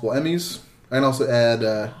multiple Emmys. I can also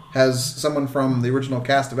add has someone from the original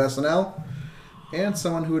cast of SNL and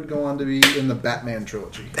someone who would go on to be in the Batman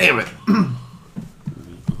trilogy. Damn it.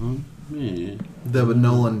 Yeah. The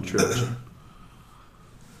Nolan trilogy.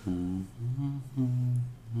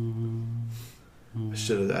 I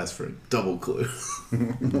should have asked for a double clue.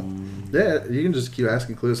 Yeah, you can just keep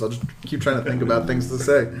asking clues. I'll just keep trying to think about things to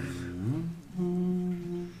say.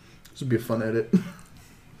 This would be a fun edit.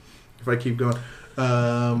 If I keep going.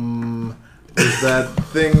 There's that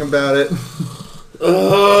thing about it.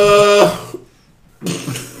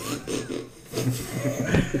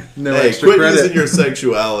 No Hey, extra quit credit. using your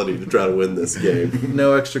sexuality to try to win this game.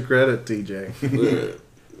 No extra credit, TJ.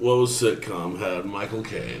 What was sitcom had Michael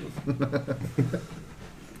Caine?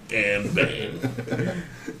 And Bane.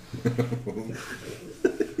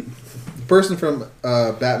 The person from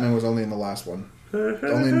Batman was only in the last one.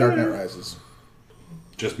 Only in Dark Knight Rises.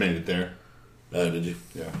 Just made it there. Oh, did you?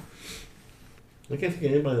 Yeah. I can't think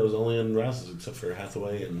of anybody that was only in Rouse's except for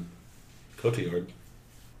Hathaway and Cotillard.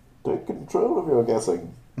 Take control of your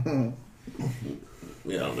guessing. Yeah,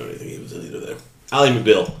 I don't know anything he was in either there. Ally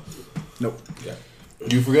McBeal. Nope. Yeah.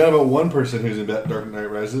 You forgot about one person who's in Dark Knight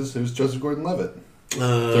Rises, who's Joseph Gordon-Levitt.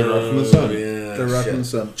 Third Rock from the Sun. Yeah. They're rocking the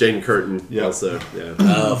sun. Jane Curtin, Yeah. also. Yeah.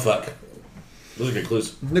 Oh, fuck. Those are good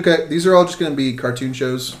clues. Okay, these are all just going to be cartoon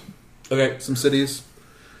shows. Okay. Some cities.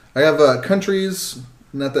 I have countries,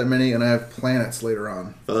 not that many, and I have planets later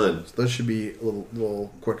on. Fun. So those should be a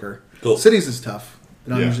little quicker. Cool. Cities is tough. I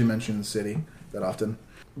don't Yeah. usually mention the city that often.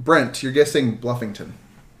 Brent, you're guessing Bluffington.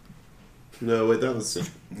 No, wait, that was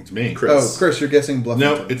It's me. Chris. Oh, Chris, you're guessing Bluffington.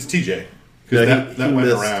 No, it's TJ. No, Because he that went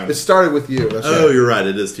missed. around. It started with you. That's Oh, right. you're right.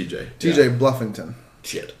 It is TJ. TJ Bluffington.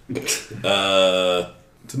 Shit. It's a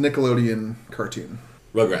Nickelodeon cartoon.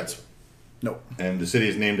 Rugrats. Nope. And the city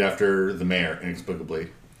is named after the mayor, inexplicably.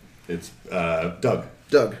 It's Doug.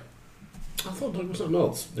 Doug. I thought Doug was something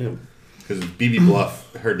else. Damn. Because it's BB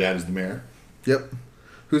Bluff. Her dad is the mayor. Yep.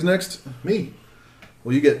 Who's next? Me.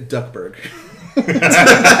 Well, you get Duckburg.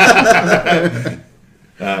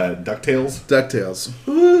 DuckTales. DuckTales.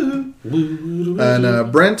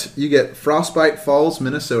 And Brent, you get Frostbite Falls,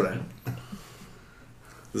 Minnesota.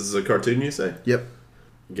 This is a cartoon, you say? Yep.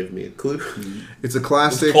 Give me a clue. It's a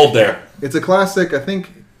classic. It's cold there. It's a classic. I think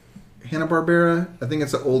Hanna-Barbera. I think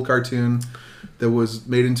it's an old cartoon that was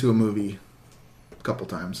made into a movie a couple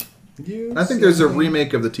times. I think there's a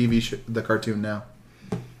remake of the the cartoon now.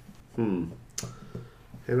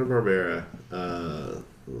 Hanna-Barbera.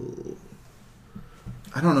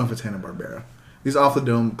 I don't know if it's Hanna-Barbera. These off the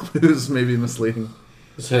dome clues may be misleading.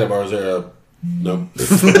 Is Hanna-Barbera? Nope.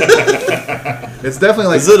 It's definitely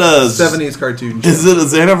like Is it a 70s cartoon. Is it a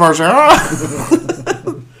Xana-Barbera?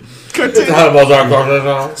 cartoon?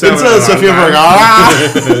 Hanna-Barbera. It's a Sofia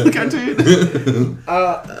Vergara cartoon. I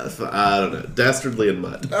don't know. Dastardly and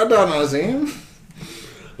Mutt. I don't know, Zane.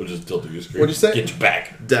 We'll just tilt your screen. What'd you say? Get your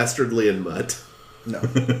back. Dastardly and Mutt. No.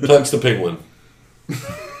 Tux the penguin.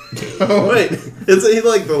 Wait, isn't he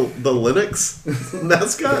like the Linux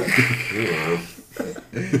mascot?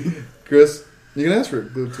 Chris, you can ask for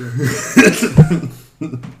it. Clue too.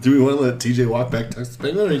 Do we want to let TJ walk back to the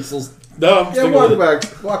penguin, or are you still... No, I'm Yeah, sticking walk with it.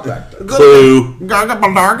 back. Walk back. Clue.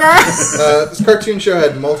 This cartoon show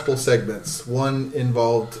had multiple segments. One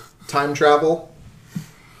involved time travel.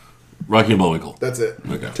 Rocky and Bullwinkle. That's it.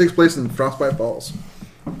 Okay. Takes place in Frostbite Falls.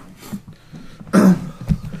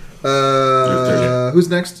 Who's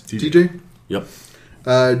next? TJ? Yep.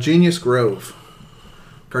 Genius Grove.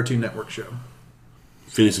 Cartoon Network show.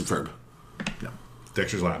 Phineas and Ferb. No.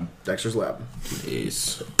 Dexter's Lab. Dexter's Lab.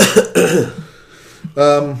 Yes.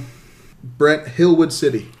 Brent, Hillwood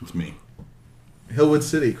City. It's me. Hillwood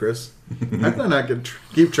City, Chris. How can I not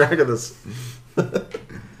keep track of this? Can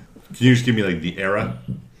you just give me, like, the era?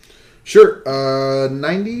 Sure.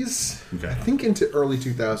 90s. Okay. I think into early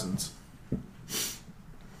 2000s.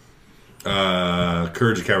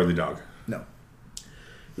 Courage the Cowardly Dog. No.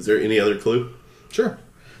 Is there any other clue? Sure.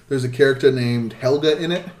 There's a character named Helga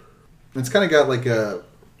in it. It's kind of got like a...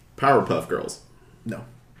 Powerpuff Girls. No.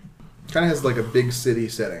 Kind of has like a big city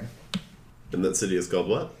setting. And that city is called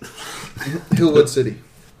what? Hillwood City.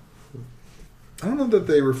 I don't know that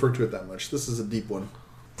they refer to it that much. This is a deep one.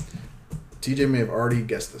 TJ may have already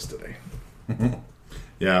guessed this today.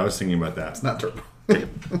 Yeah, I was thinking about that. It's not Turbo.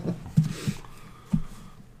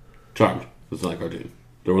 Charmed. It's not a cartoon.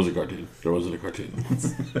 There was a cartoon. There wasn't a cartoon.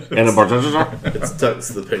 Hanna-Barbera. It's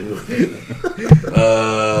Tux the Penguin.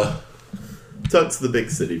 Tux the Big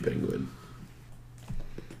City Penguin.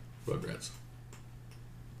 Rugrats.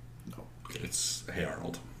 It's Hey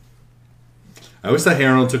Arnold. I always thought Hey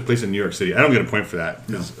Arnold took place in New York City. I don't get a point for that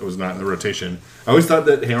because it was not in the rotation. I always thought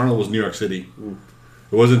that Hey Arnold was New York City.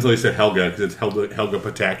 It wasn't until he said Helga, because it's Helga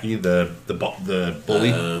Pataki, the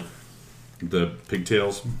bully, the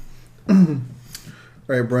pigtails. All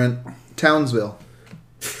right, Brent. Townsville.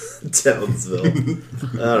 Townsville.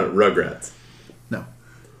 Rugrats. No.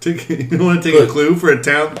 You want to take a clue for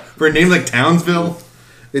a name like Townsville?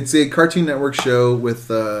 It's a Cartoon Network show with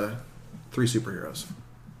 3 superheroes.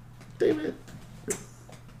 Damn it.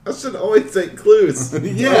 I should always take clues.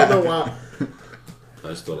 Yeah. I don't know why.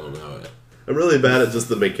 I still don't know it. I'm really bad at just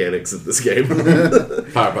the mechanics of this game.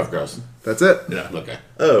 Powerpuff Girls. That's it. Yeah. Okay.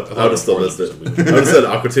 Oh, I would have still missed it. I would have said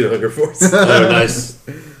Aqua Teen Hunger Force. Oh, nice.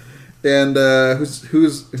 And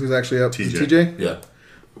who's actually up? TJ. TJ? Yeah.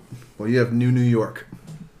 Well, you have New York.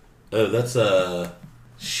 Oh, that's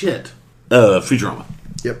shit. Futurama.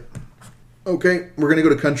 Yep. Okay, we're going to go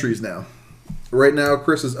to countries now. Right now,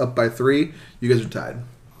 Chris is up by 3. You guys are tied.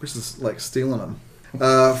 Chris is, like, stealing them.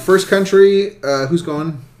 First country, who's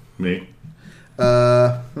going? Me.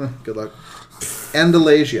 Good luck.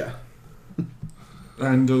 Andalasia.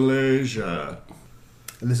 Andalasia.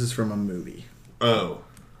 And this is from a movie. Oh.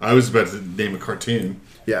 I was about to name a cartoon.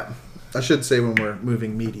 Yeah. I should say when we're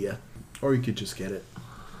moving media. Or you could just get it.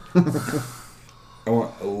 I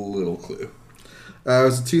want a little clue. It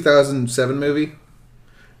was a 2007 movie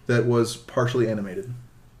that was partially animated.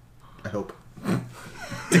 I hope. Damn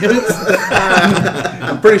it.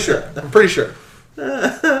 I'm pretty sure.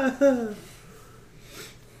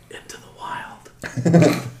 Into the wild.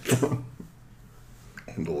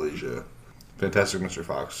 Andalasia. Fantastic Mr.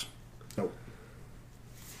 Fox. Nope.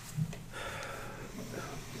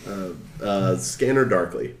 Scanner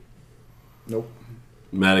Darkly. Nope.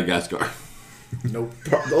 Madagascar. Nope.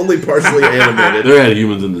 Only partially animated. There had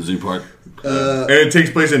humans in the zoo park. And it takes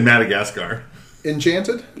place in Madagascar.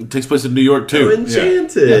 Enchanted? It takes place in New York, Oh, too.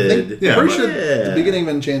 Enchanted. Yeah. Pretty sure Yeah. the beginning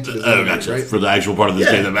of Enchanted is Oh, animated, gotcha. right? For the actual part of this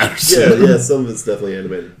game that matters. Yeah, some of it's definitely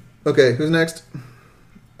animated. Okay, who's next?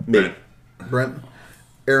 Me. Brent.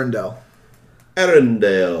 Arendelle.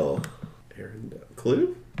 Arendelle.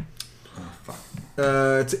 Clue?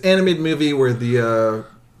 It's an animated movie where the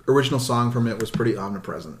original song from it was pretty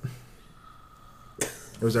omnipresent.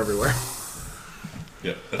 It was everywhere.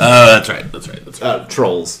 Yeah. That's right.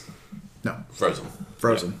 Trolls. No. Frozen.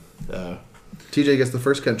 Frozen. TJ gets the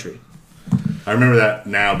first country. I remember that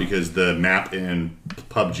now because the map in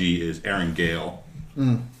PUBG is Erangel.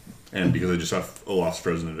 And because I just saw a Lost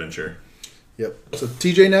Frozen Adventure. Yep. So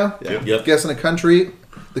TJ now? Yep. Guessing a country.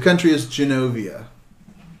 The country is Genovia.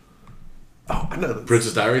 Oh, I know this.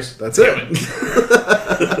 Princess Diaries? That's it.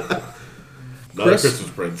 Not Chris? a Christmas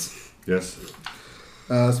Prince. Yes.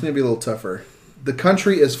 This may be a little tougher. The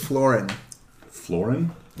country is Florin.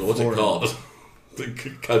 Florin? But what's it called? The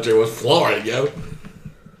country was Florida, yo.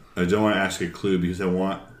 I don't want to ask a clue because I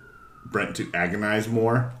want Brent to agonize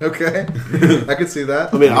more. Okay. I could see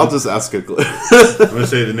that. I mean, I'll just ask a clue. I'm going to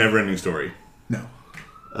say the never-ending story. No.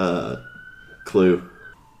 Clue.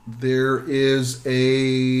 There is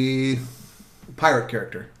a pirate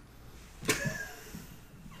character.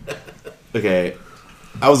 Okay.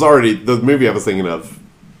 The movie I was thinking of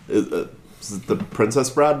is it The Princess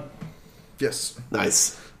Bride? Yes.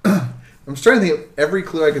 Nice. I'm just trying to think of every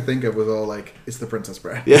clue I could think of was all like, it's the Princess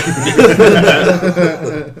Bride. Yeah.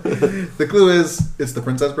 The clue is, it's the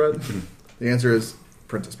Princess Bride. The answer is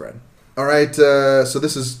Princess Bride. All right, so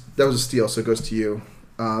that was a steal, so it goes to you.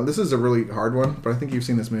 This is a really hard one, but I think you've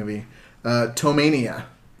seen this movie. Tomania.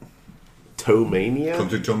 Tomania? Come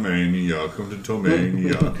to Tomania. Come to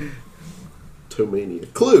Tomania.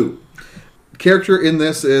 Tomania. Clue. Character in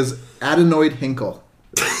this is Adenoid Hinkle.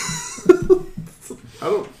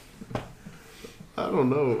 I don't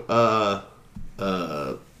know.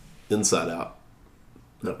 Inside Out.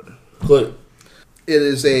 No. Clue. It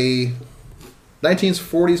is a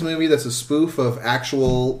 1940s movie that's a spoof of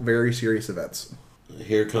actual very serious events.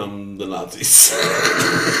 Here come the Nazis.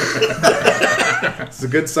 It's a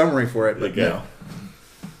good summary for it, but no.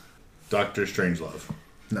 Doctor Strangelove.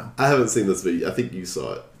 No. I haven't seen this video. I think you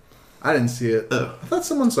saw it. I didn't see it. Oh. I thought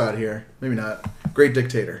someone saw it here. Maybe not. Great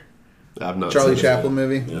Dictator. I've not Charlie seen it. Chaplin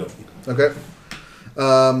movie. Yep. Okay.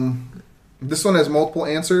 This one has multiple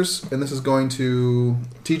answers, and this is going to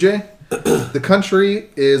TJ. The country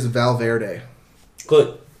is Valverde.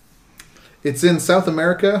 Clue. It's in South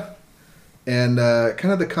America, and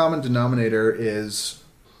kind of the common denominator is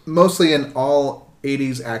mostly in all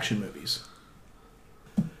 80s action movies.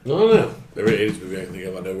 I don't know. Every 80s movie I can think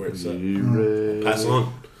of, I know where it's at. Pass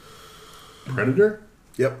on. Predator?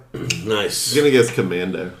 Yep. Nice. I'm gonna guess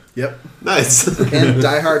Commando. Yep. Nice. And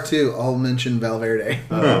Die Hard 2 all mention Valverde.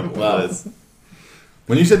 Wow. Nice.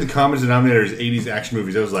 When you said the common denominator is 80s action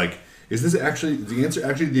movies, I was like, is the answer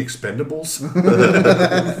actually The Expendables?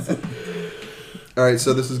 All right,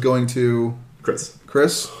 so this is going to Chris.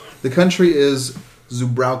 Chris. The country is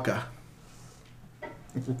Zubrauka.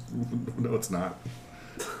 No, it's not.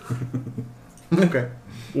 Okay.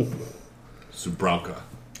 Subrauka.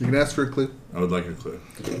 You can ask for a clue. I would like a clue.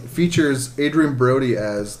 It features Adrian Brody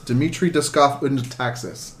as Dmitry Diskov und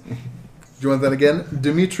Taxis. Do you want that again?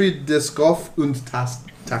 Dmitry Diskov und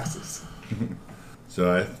Taxis.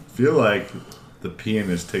 So I feel like the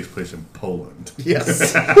pianist takes place in Poland.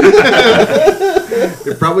 Yes.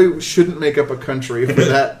 It probably shouldn't make up a country for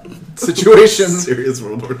that situation. Serious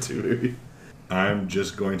World War II movie. I'm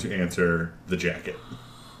just going to answer The Jacket.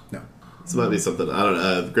 No. This might be something. I don't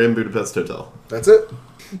know. Grand Budapest Hotel. That's it.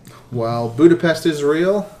 While Budapest is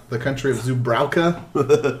real, the country of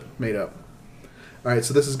Zubrauka made up. All right,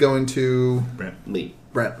 so this is going to Brent. Me.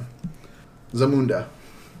 Brent. Zamunda.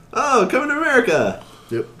 Oh, coming to America.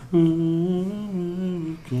 Yep. All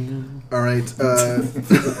right.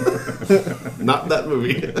 Not that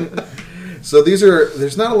movie. So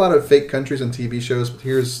there's not a lot of fake countries on TV shows, but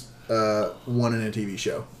here's one in a TV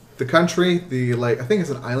show. The country, I think it's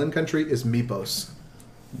an island country, is Mypos.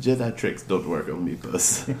 Jedi tricks don't work on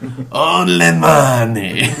Meepos. Only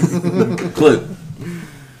money. Clue.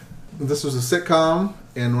 This was a sitcom,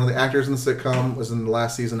 and one of the actors in the sitcom was in the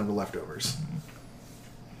last season of The Leftovers.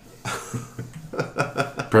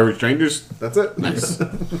 Perfect Strangers. That's it. Nice.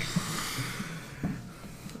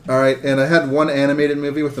 All right, and I had one animated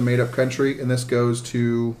movie with a made-up country, and this goes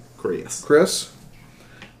to Chris.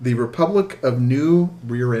 The Republic of New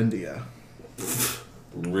Rear India.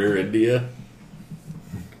 Rear India.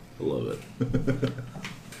 I love it.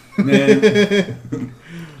 Man,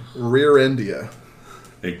 Rear India.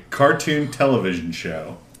 a cartoon television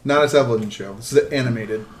show. Not a television show. This is an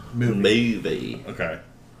animated movie. Maybe. Okay.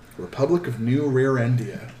 Republic of New Rear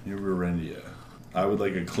India. New Rear India. I would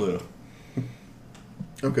like a clue.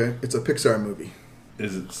 Okay, it's a Pixar movie.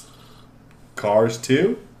 Is it Cars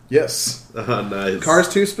 2? Yes. Nice. Cars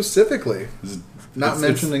 2 specifically. Is it, Not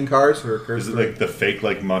mentioned in Cars or Cars is it 3. like the fake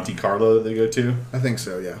like Monte Carlo that they go to? I think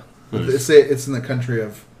so, yeah. Nice. It's in the country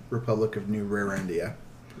of Republic of New Rear India.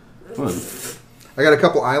 Fun. I got a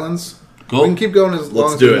couple islands. Cool. We can keep going as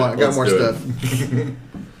long Let's as do we it. want. I got Let's more do stuff.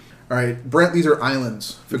 All right, Brent, these are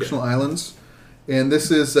islands, fictional islands. And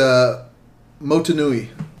this is Motunui,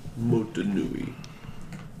 Motunui.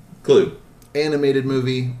 Clue. animated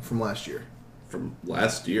movie from last year. From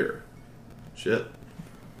last year. Shit.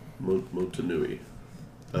 Motunui.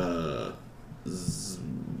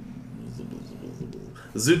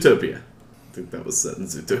 Zootopia. I think that was set in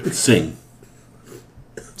Zootopia. Sing.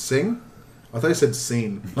 Sing? I thought you said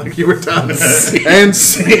scene. Like you were done. And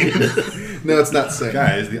scene. No, it's not sing.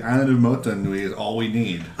 Guys, the island of Motunui is all we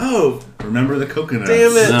need. Oh, Remember the coconuts.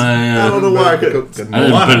 damn it. yeah. I don't know why I could. I didn't put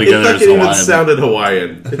it It together as fucking even Hawaiian. sounded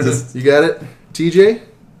Hawaiian. It just, You got it? TJ,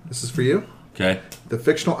 this is for you. Okay. The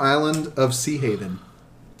fictional island of Sea Haven.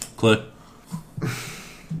 Clue.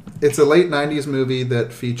 It's a late 90s movie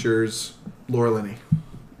that features Laura Linney.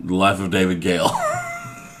 The Life of David Gale.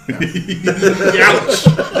 Ouch!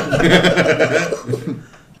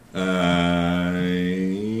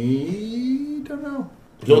 I don't know.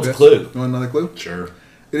 What's Okay. Clue? You want another clue? Sure.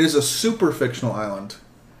 It is a super fictional island.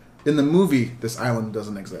 In the movie, this island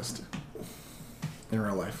doesn't exist. In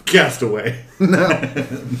real life. Castaway. No.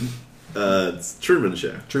 it's Truman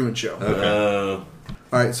Show. Truman Show. Uh,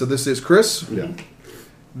 Alright, so this is Chris. Yeah.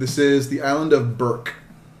 This is the island of Burke.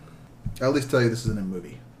 I'll at least tell you this is in a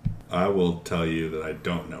movie. I will tell you that I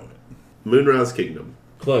don't know it. Moonrise Kingdom.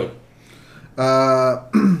 Clue.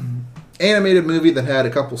 Animated movie that had a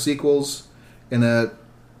couple sequels and a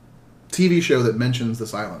TV show that mentions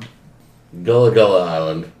this island. Gullah Gullah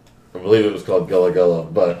Island. I believe it was called Gullah Gullah,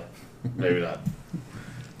 but maybe not.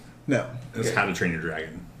 No. It's How to Train Your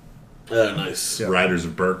Dragon. Nice. Yeah. Riders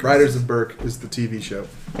of Burke. Riders of Burke is the TV show.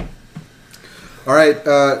 All right,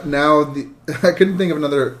 now I couldn't think of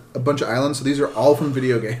a bunch of islands, so these are all from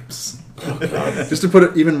video games. Just to put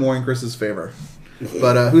it even more in Chris's favor.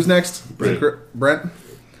 But who's next? Brent.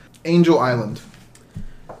 Angel Island.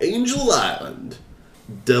 Angel Island.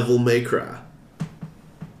 Devil May Cry.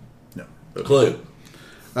 No. Clue.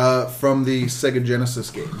 From the Sega Genesis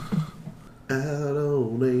game. Out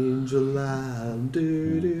on Angel Island.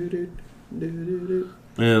 Do, do, do, do, do, do.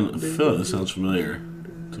 Man, I feel like this sounds familiar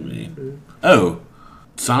to me. Oh,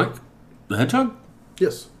 Sonic the Hedgehog?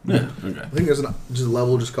 Yes. Yeah, okay. I think there's just a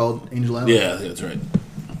level just called Angel Island. Yeah, I think that's right.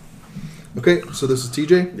 Okay, so this is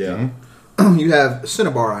TJ. Yeah. You have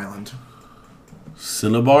Cinnabar Island.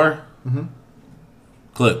 Cinnabar? Mm-hmm.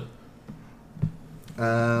 Clue.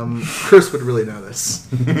 Chris would really know this.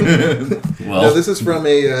 Well, No, this is from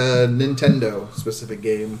a Nintendo specific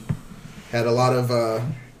game. Had a lot of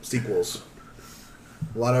sequels.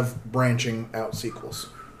 A lot of branching out sequels.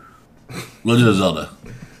 Legend of Zelda.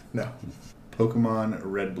 No. Pokemon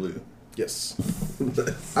Red Blue. Yes.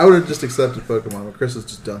 I would have just accepted Pokemon, but Chris is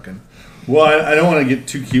just dunking. Well, I don't want to get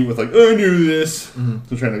too cute with like, oh, I knew this. So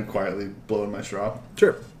I'm trying to quietly blow in my straw.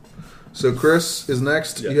 Sure. So Chris is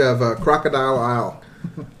next. Yeah. You have Crocodile Isle.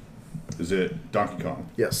 Is it Donkey Kong?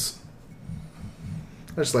 Yes.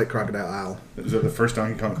 I just like Crocodile Isle. Is it the first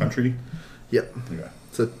Donkey Kong country? Yep. Okay.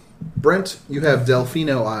 So Brent, you have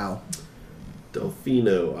Delfino Isle.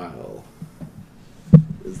 Delfino Isle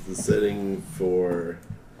is the setting for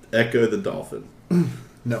Echo the Dolphin.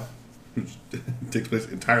 No. Takes place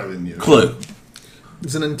entirely in the ocean. Clue.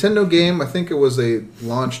 It's a Nintendo game. I think it was a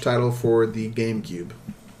launch title for the GameCube.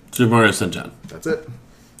 Super Mario Sunshine. That's it.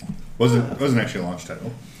 Wasn't actually a launch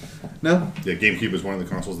title. No? Yeah, GameCube was one of the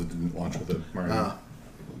consoles that didn't launch with a Mario. Ah.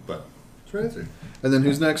 But that's right answer. And then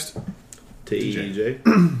who's next?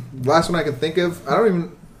 TJ. Last one I can think of. I don't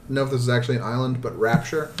even know if this is actually an island, but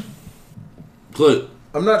Rapture. Clue.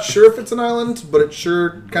 I'm not sure if it's an island, but it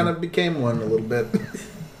sure kind of became one a little bit.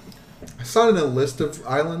 I saw it in a list of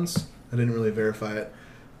islands. I didn't really verify it.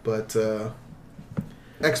 But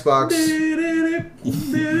Xbox.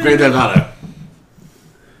 Grand Theft Auto.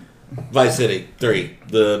 Vice City 3.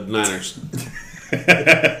 The Niners.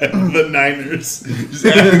 The Niners. Just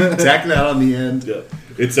tack that on the end. Yeah.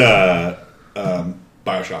 It's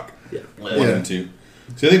Bioshock. Yeah. 1 and 2.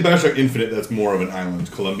 So I think Bioshock Infinite, that's more of an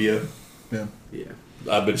island. Columbia. Yeah. Yeah.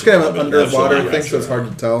 I've been It's kind of an underwater Absolutely. thing, so it's hard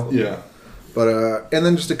to tell. Yeah. But and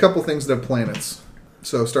then just a couple things that have planets.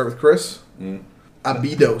 So start with Chris.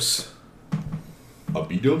 Abydos.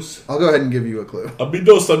 Abydos? I'll go ahead and give you a clue.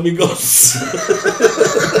 Amigos, amigos.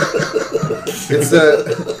 It's a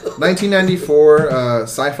 1994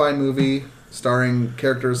 sci-fi movie starring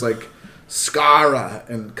characters like Skara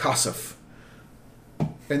and Kosov.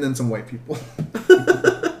 And then some white people.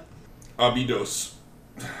 Abydos.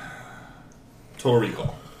 Total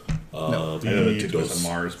Recall. I know that took place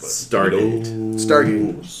on Mars, but Stargate.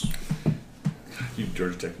 Stargate. you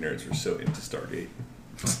Georgia Tech nerds were so into Stargate.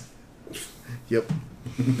 Yep.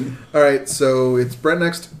 All right, so it's Brent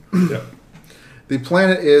next. Yep. The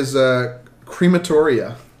planet is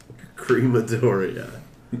Crematoria. Crematoria.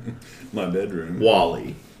 My bedroom.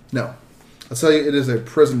 Wally. No. I'll tell you, it is a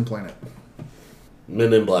prison planet.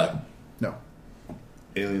 Men in Black. No.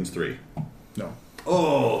 Aliens 3. No.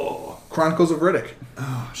 Oh. Chronicles of Riddick.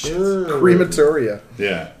 Oh, shit. Crematoria.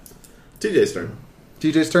 Yeah. TJ's turn.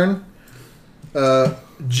 TJ's turn.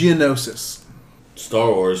 Geonosis.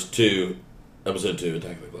 Star Wars 2. Episode 2.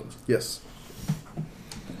 Attack of the Clones. Yes.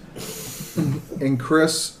 And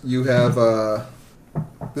Chris, you have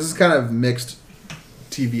this is kind of mixed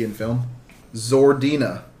TV and film.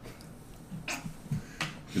 Zordina.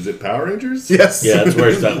 Is it Power Rangers? Yes. Yeah, that's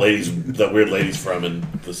where that weird lady's from in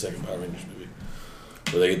the second Power Rangers movie,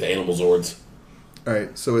 where they get the animal Zords. All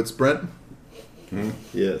right, so it's Brent.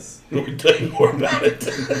 Yes. We can tell you more about it.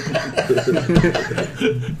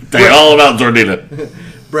 Tell you all about Zordina.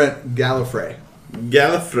 Brent Gallifrey.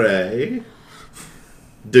 Gallifrey.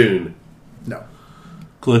 Dune. No.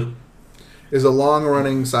 Clue. Is a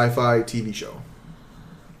long-running sci-fi TV show.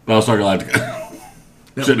 Battlestar Galactica.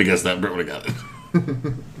 Shouldn't have guessed that. Brent would have got it.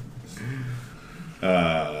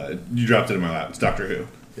 You dropped it in my lap. It's Doctor Who.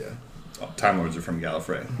 Yeah. Oh, Time Lords are from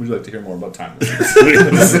Gallifrey. Would you like to hear more about Time Lords?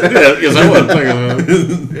 Yes, I would.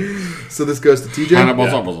 So this goes to TJ.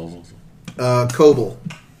 Kobel.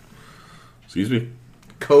 Excuse me.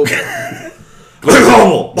 Kobel.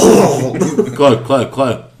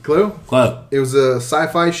 Clue. Clue? It was a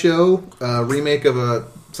sci-fi show, remake of a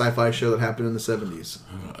sci-fi show that happened in the 70s.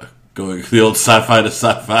 Going the old sci-fi to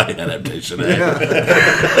sci-fi adaptation. Eh?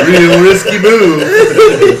 Real risky move.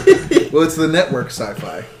 Well, it's the network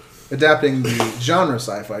sci-fi. Adapting the genre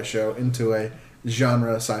sci-fi show into a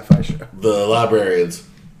genre sci-fi show. The Librarians.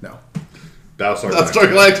 No. Battlestar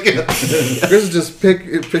Galactica. Chris is just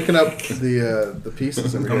picking up the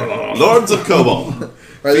pieces every day. Lords of Cobalt. All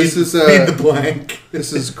right, this is Feed the blank.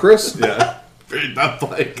 this is Chris. Yeah. Feed that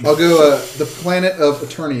blank. I'll go the planet of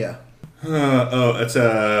Eternia.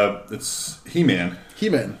 It's He-Man.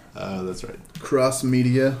 He-Man. That's right. Cross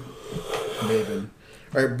Media. Maven.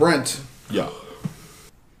 All right, Brent. Yeah.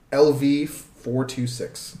 LV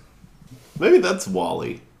 426. Maybe that's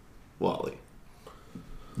Wally. Wally.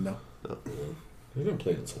 No. We're gonna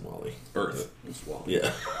play in Somali. Earth. It's Wally.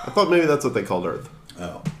 Yeah. I thought maybe that's what they called Earth.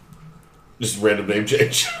 Oh. Just a random name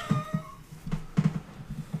change.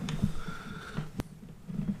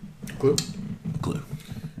 Clue. Clue.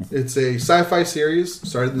 It's a sci-fi series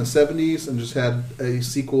started in the 70s and just had a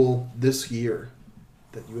sequel this year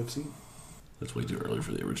that you have seen. That's way too early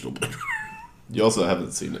for the original Blade Runner. You also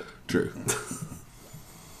haven't seen it. True.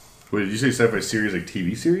 Wait, did you say sci-fi series like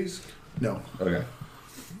TV series? No. Okay.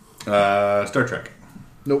 Star Trek.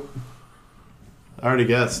 Nope. I already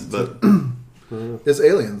guessed, but It's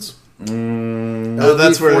Aliens. oh,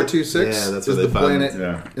 that's where 426 Yeah, that's is where the they found planet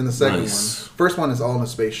Yeah. in the second Nice. one. First one is all in a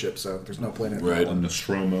spaceship, so there's no planet. Right. On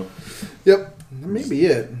Nostromo. Yep. That may be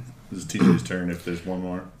it. This is TJ's turn if there's one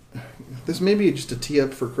more. This may be just a tee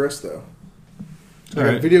up for Chris, though. All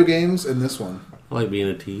right. Video games and this one. I like being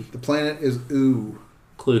a T. The planet is Ooh.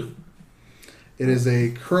 Clue. It is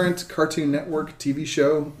a current Cartoon Network TV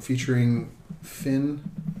show featuring Finn,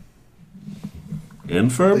 the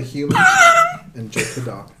Infirm? human, and Jake the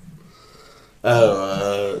dog.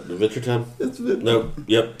 Oh, Adventure Time? It's been Nope.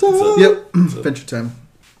 Yep. That's it. Yep. Adventure Time.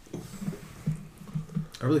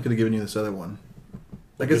 I really could have given you this other one.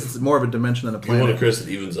 I guess it's more of a dimension than a If you want a planet. Chris that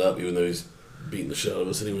evens up, even though he's beating the shit out of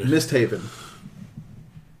us anyway. Misthaven.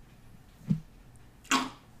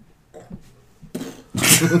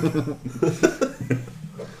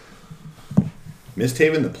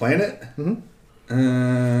 Misthaven, the planet? You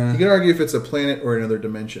can argue if it's a planet or another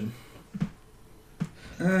dimension.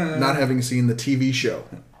 Not having seen the TV show.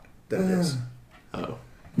 That is. Oh.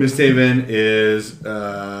 Misthaven is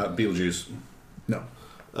Beetlejuice. No.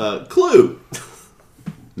 Clue.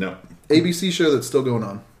 No. ABC show that's still going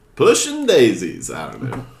on. Pushing daisies. I don't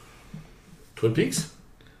know. Twin Peaks?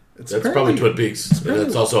 It's That's probably Twin Peaks. And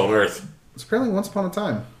that's also on Earth. It's apparently Once Upon a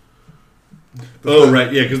Time. Oh,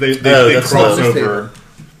 right, yeah, because they that's cross not over.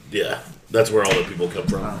 Yeah, that's where all the people come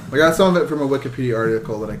from. I got some of it from a Wikipedia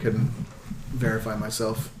article that I couldn't verify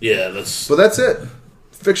myself. Yeah, that's But that's it.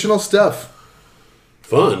 Fictional stuff.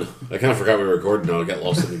 fun. I kind of forgot we were recording now. I got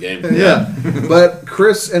lost in the game. Yeah. But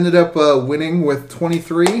Chris ended up winning with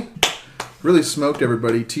 23. Really smoked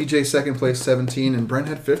everybody. TJ second place 17 and Brent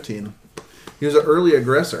had 15. He was an early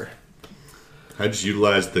aggressor. I just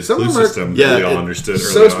utilized the Some clue of them are- system Yeah, that we all it- understood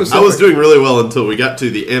so early specific. I was doing really well until we got to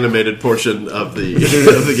the animated portion of the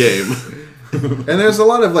of the game. And there's a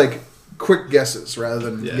lot of like quick guesses rather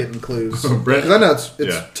than Yeah. getting clues. Brent- Because I know it's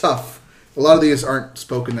Yeah. tough. A lot of these aren't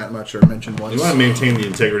spoken that much or mentioned once. You want to maintain the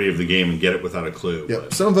integrity of the game and get it without a clue. Yep.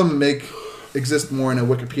 but- Some of them exist more in a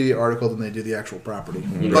Wikipedia article than they do the actual property.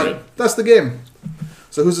 Mm-hmm. But Right. that's the game.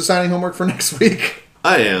 So who's assigning homework for next week?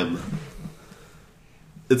 I am.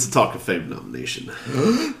 It's a Talk of Fame nomination.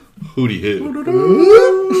 Hootie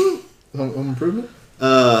hoo. Home improvement?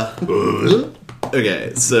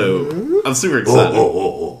 Okay, so I'm super excited.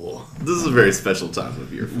 This is a very special time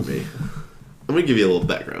of year for me. I'm gonna give you a little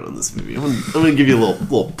background on this movie. I'm gonna give you a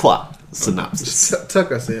little plot synopsis.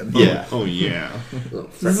 Tuck us in. Yeah, Oh, yeah.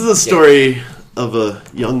 this is a story of a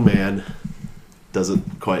young man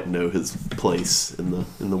doesn't quite know his place in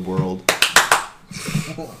the world.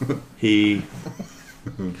 He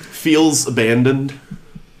feels abandoned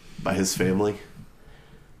by his family.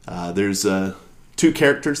 There's two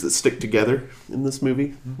characters that stick together in this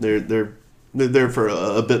movie. They're there for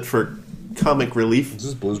a bit for comic relief. This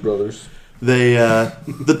is Blues Brothers. They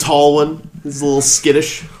the tall one is a little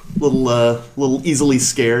skittish, little easily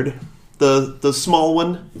scared. The small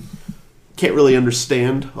one can't really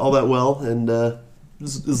understand all that well, and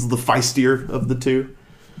is the feistier of the two.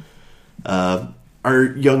 Our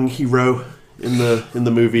young hero in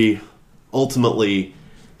the movie ultimately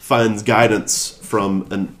finds guidance from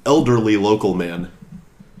an elderly local man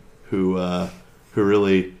who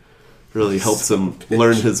really helps him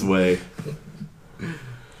learn his way.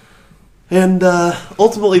 And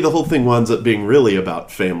ultimately, the whole thing winds up being really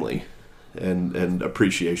about family and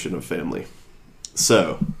appreciation of family.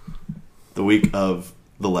 So, the week of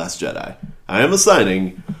The Last Jedi, I am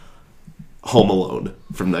assigning Home Alone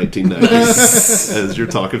from 1990 as your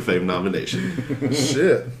Talk of Fame nomination.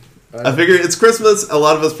 Shit. I figure it's Christmas. A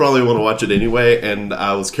lot of us probably want to watch it anyway, and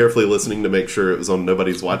I was carefully listening to make sure it was on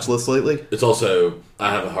nobody's watch list lately. It's also,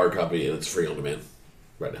 I have a hard copy and it's free on demand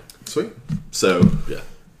right now. Sweet. So, Yeah.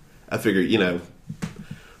 I figure,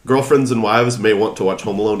 girlfriends and wives may want to watch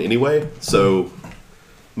Home Alone anyway, so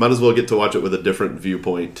might as well get to watch it with a different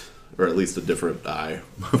viewpoint, or at least a different eye,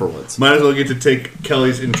 for once. Might as well get to take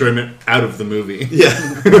Kelly's enjoyment out of the movie Yeah,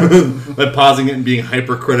 by pausing it and being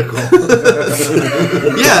hypercritical. yeah,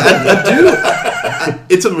 I do.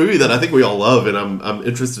 It's a movie that I think we all love, and I'm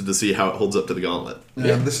interested to see how it holds up to the gauntlet.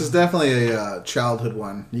 Yeah, this is definitely a childhood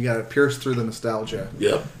one. You got to pierce through the nostalgia.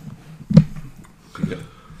 Yep.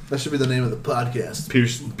 That should be the name of the podcast.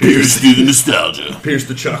 Pierce through the nostalgia. Pierce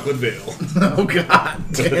the chocolate veil. Oh, God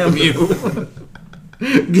damn you.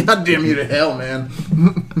 God damn you to hell, man.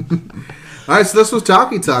 All right, so this was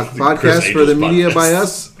Talkie Talk, podcast for the media Angels by podcast.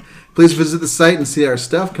 us. Please visit the site and see our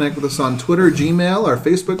stuff. Connect with us on Twitter, Gmail, our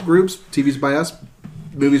Facebook groups, TVs by us,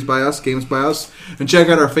 movies by us, games by us, and check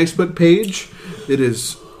out our Facebook page. It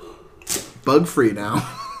is bug-free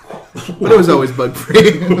now. But it was always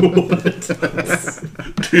bug-free. 2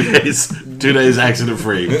 days accident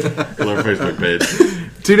free on our Facebook page.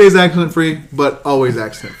 2 days accident-free, but always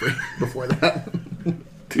accident-free before that.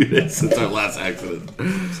 2 days since our last accident.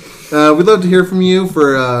 We'd love to hear from you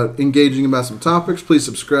for engaging about some topics. Please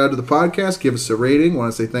subscribe to the podcast. Give us a rating.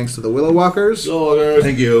 Want to say thanks to the Willow Walkers.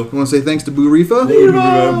 Thank you. I want to say thanks to Boo Rifa.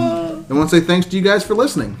 Bye. I want to say thanks to you guys for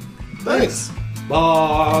listening. Thanks.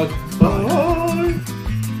 Bye.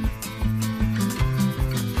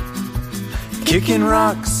 Kicking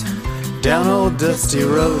rocks down old dusty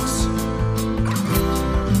roads.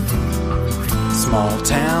 Small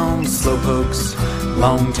town slowpokes,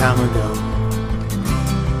 long time ago.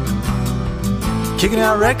 kicking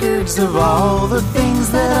out records of all the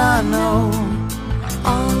things that I know.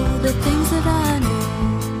 All the things that I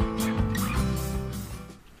know.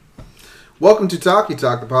 Welcome to Talkie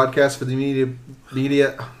Talk, the podcast for the media.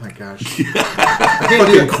 Oh my gosh! I can't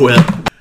Fucking quit.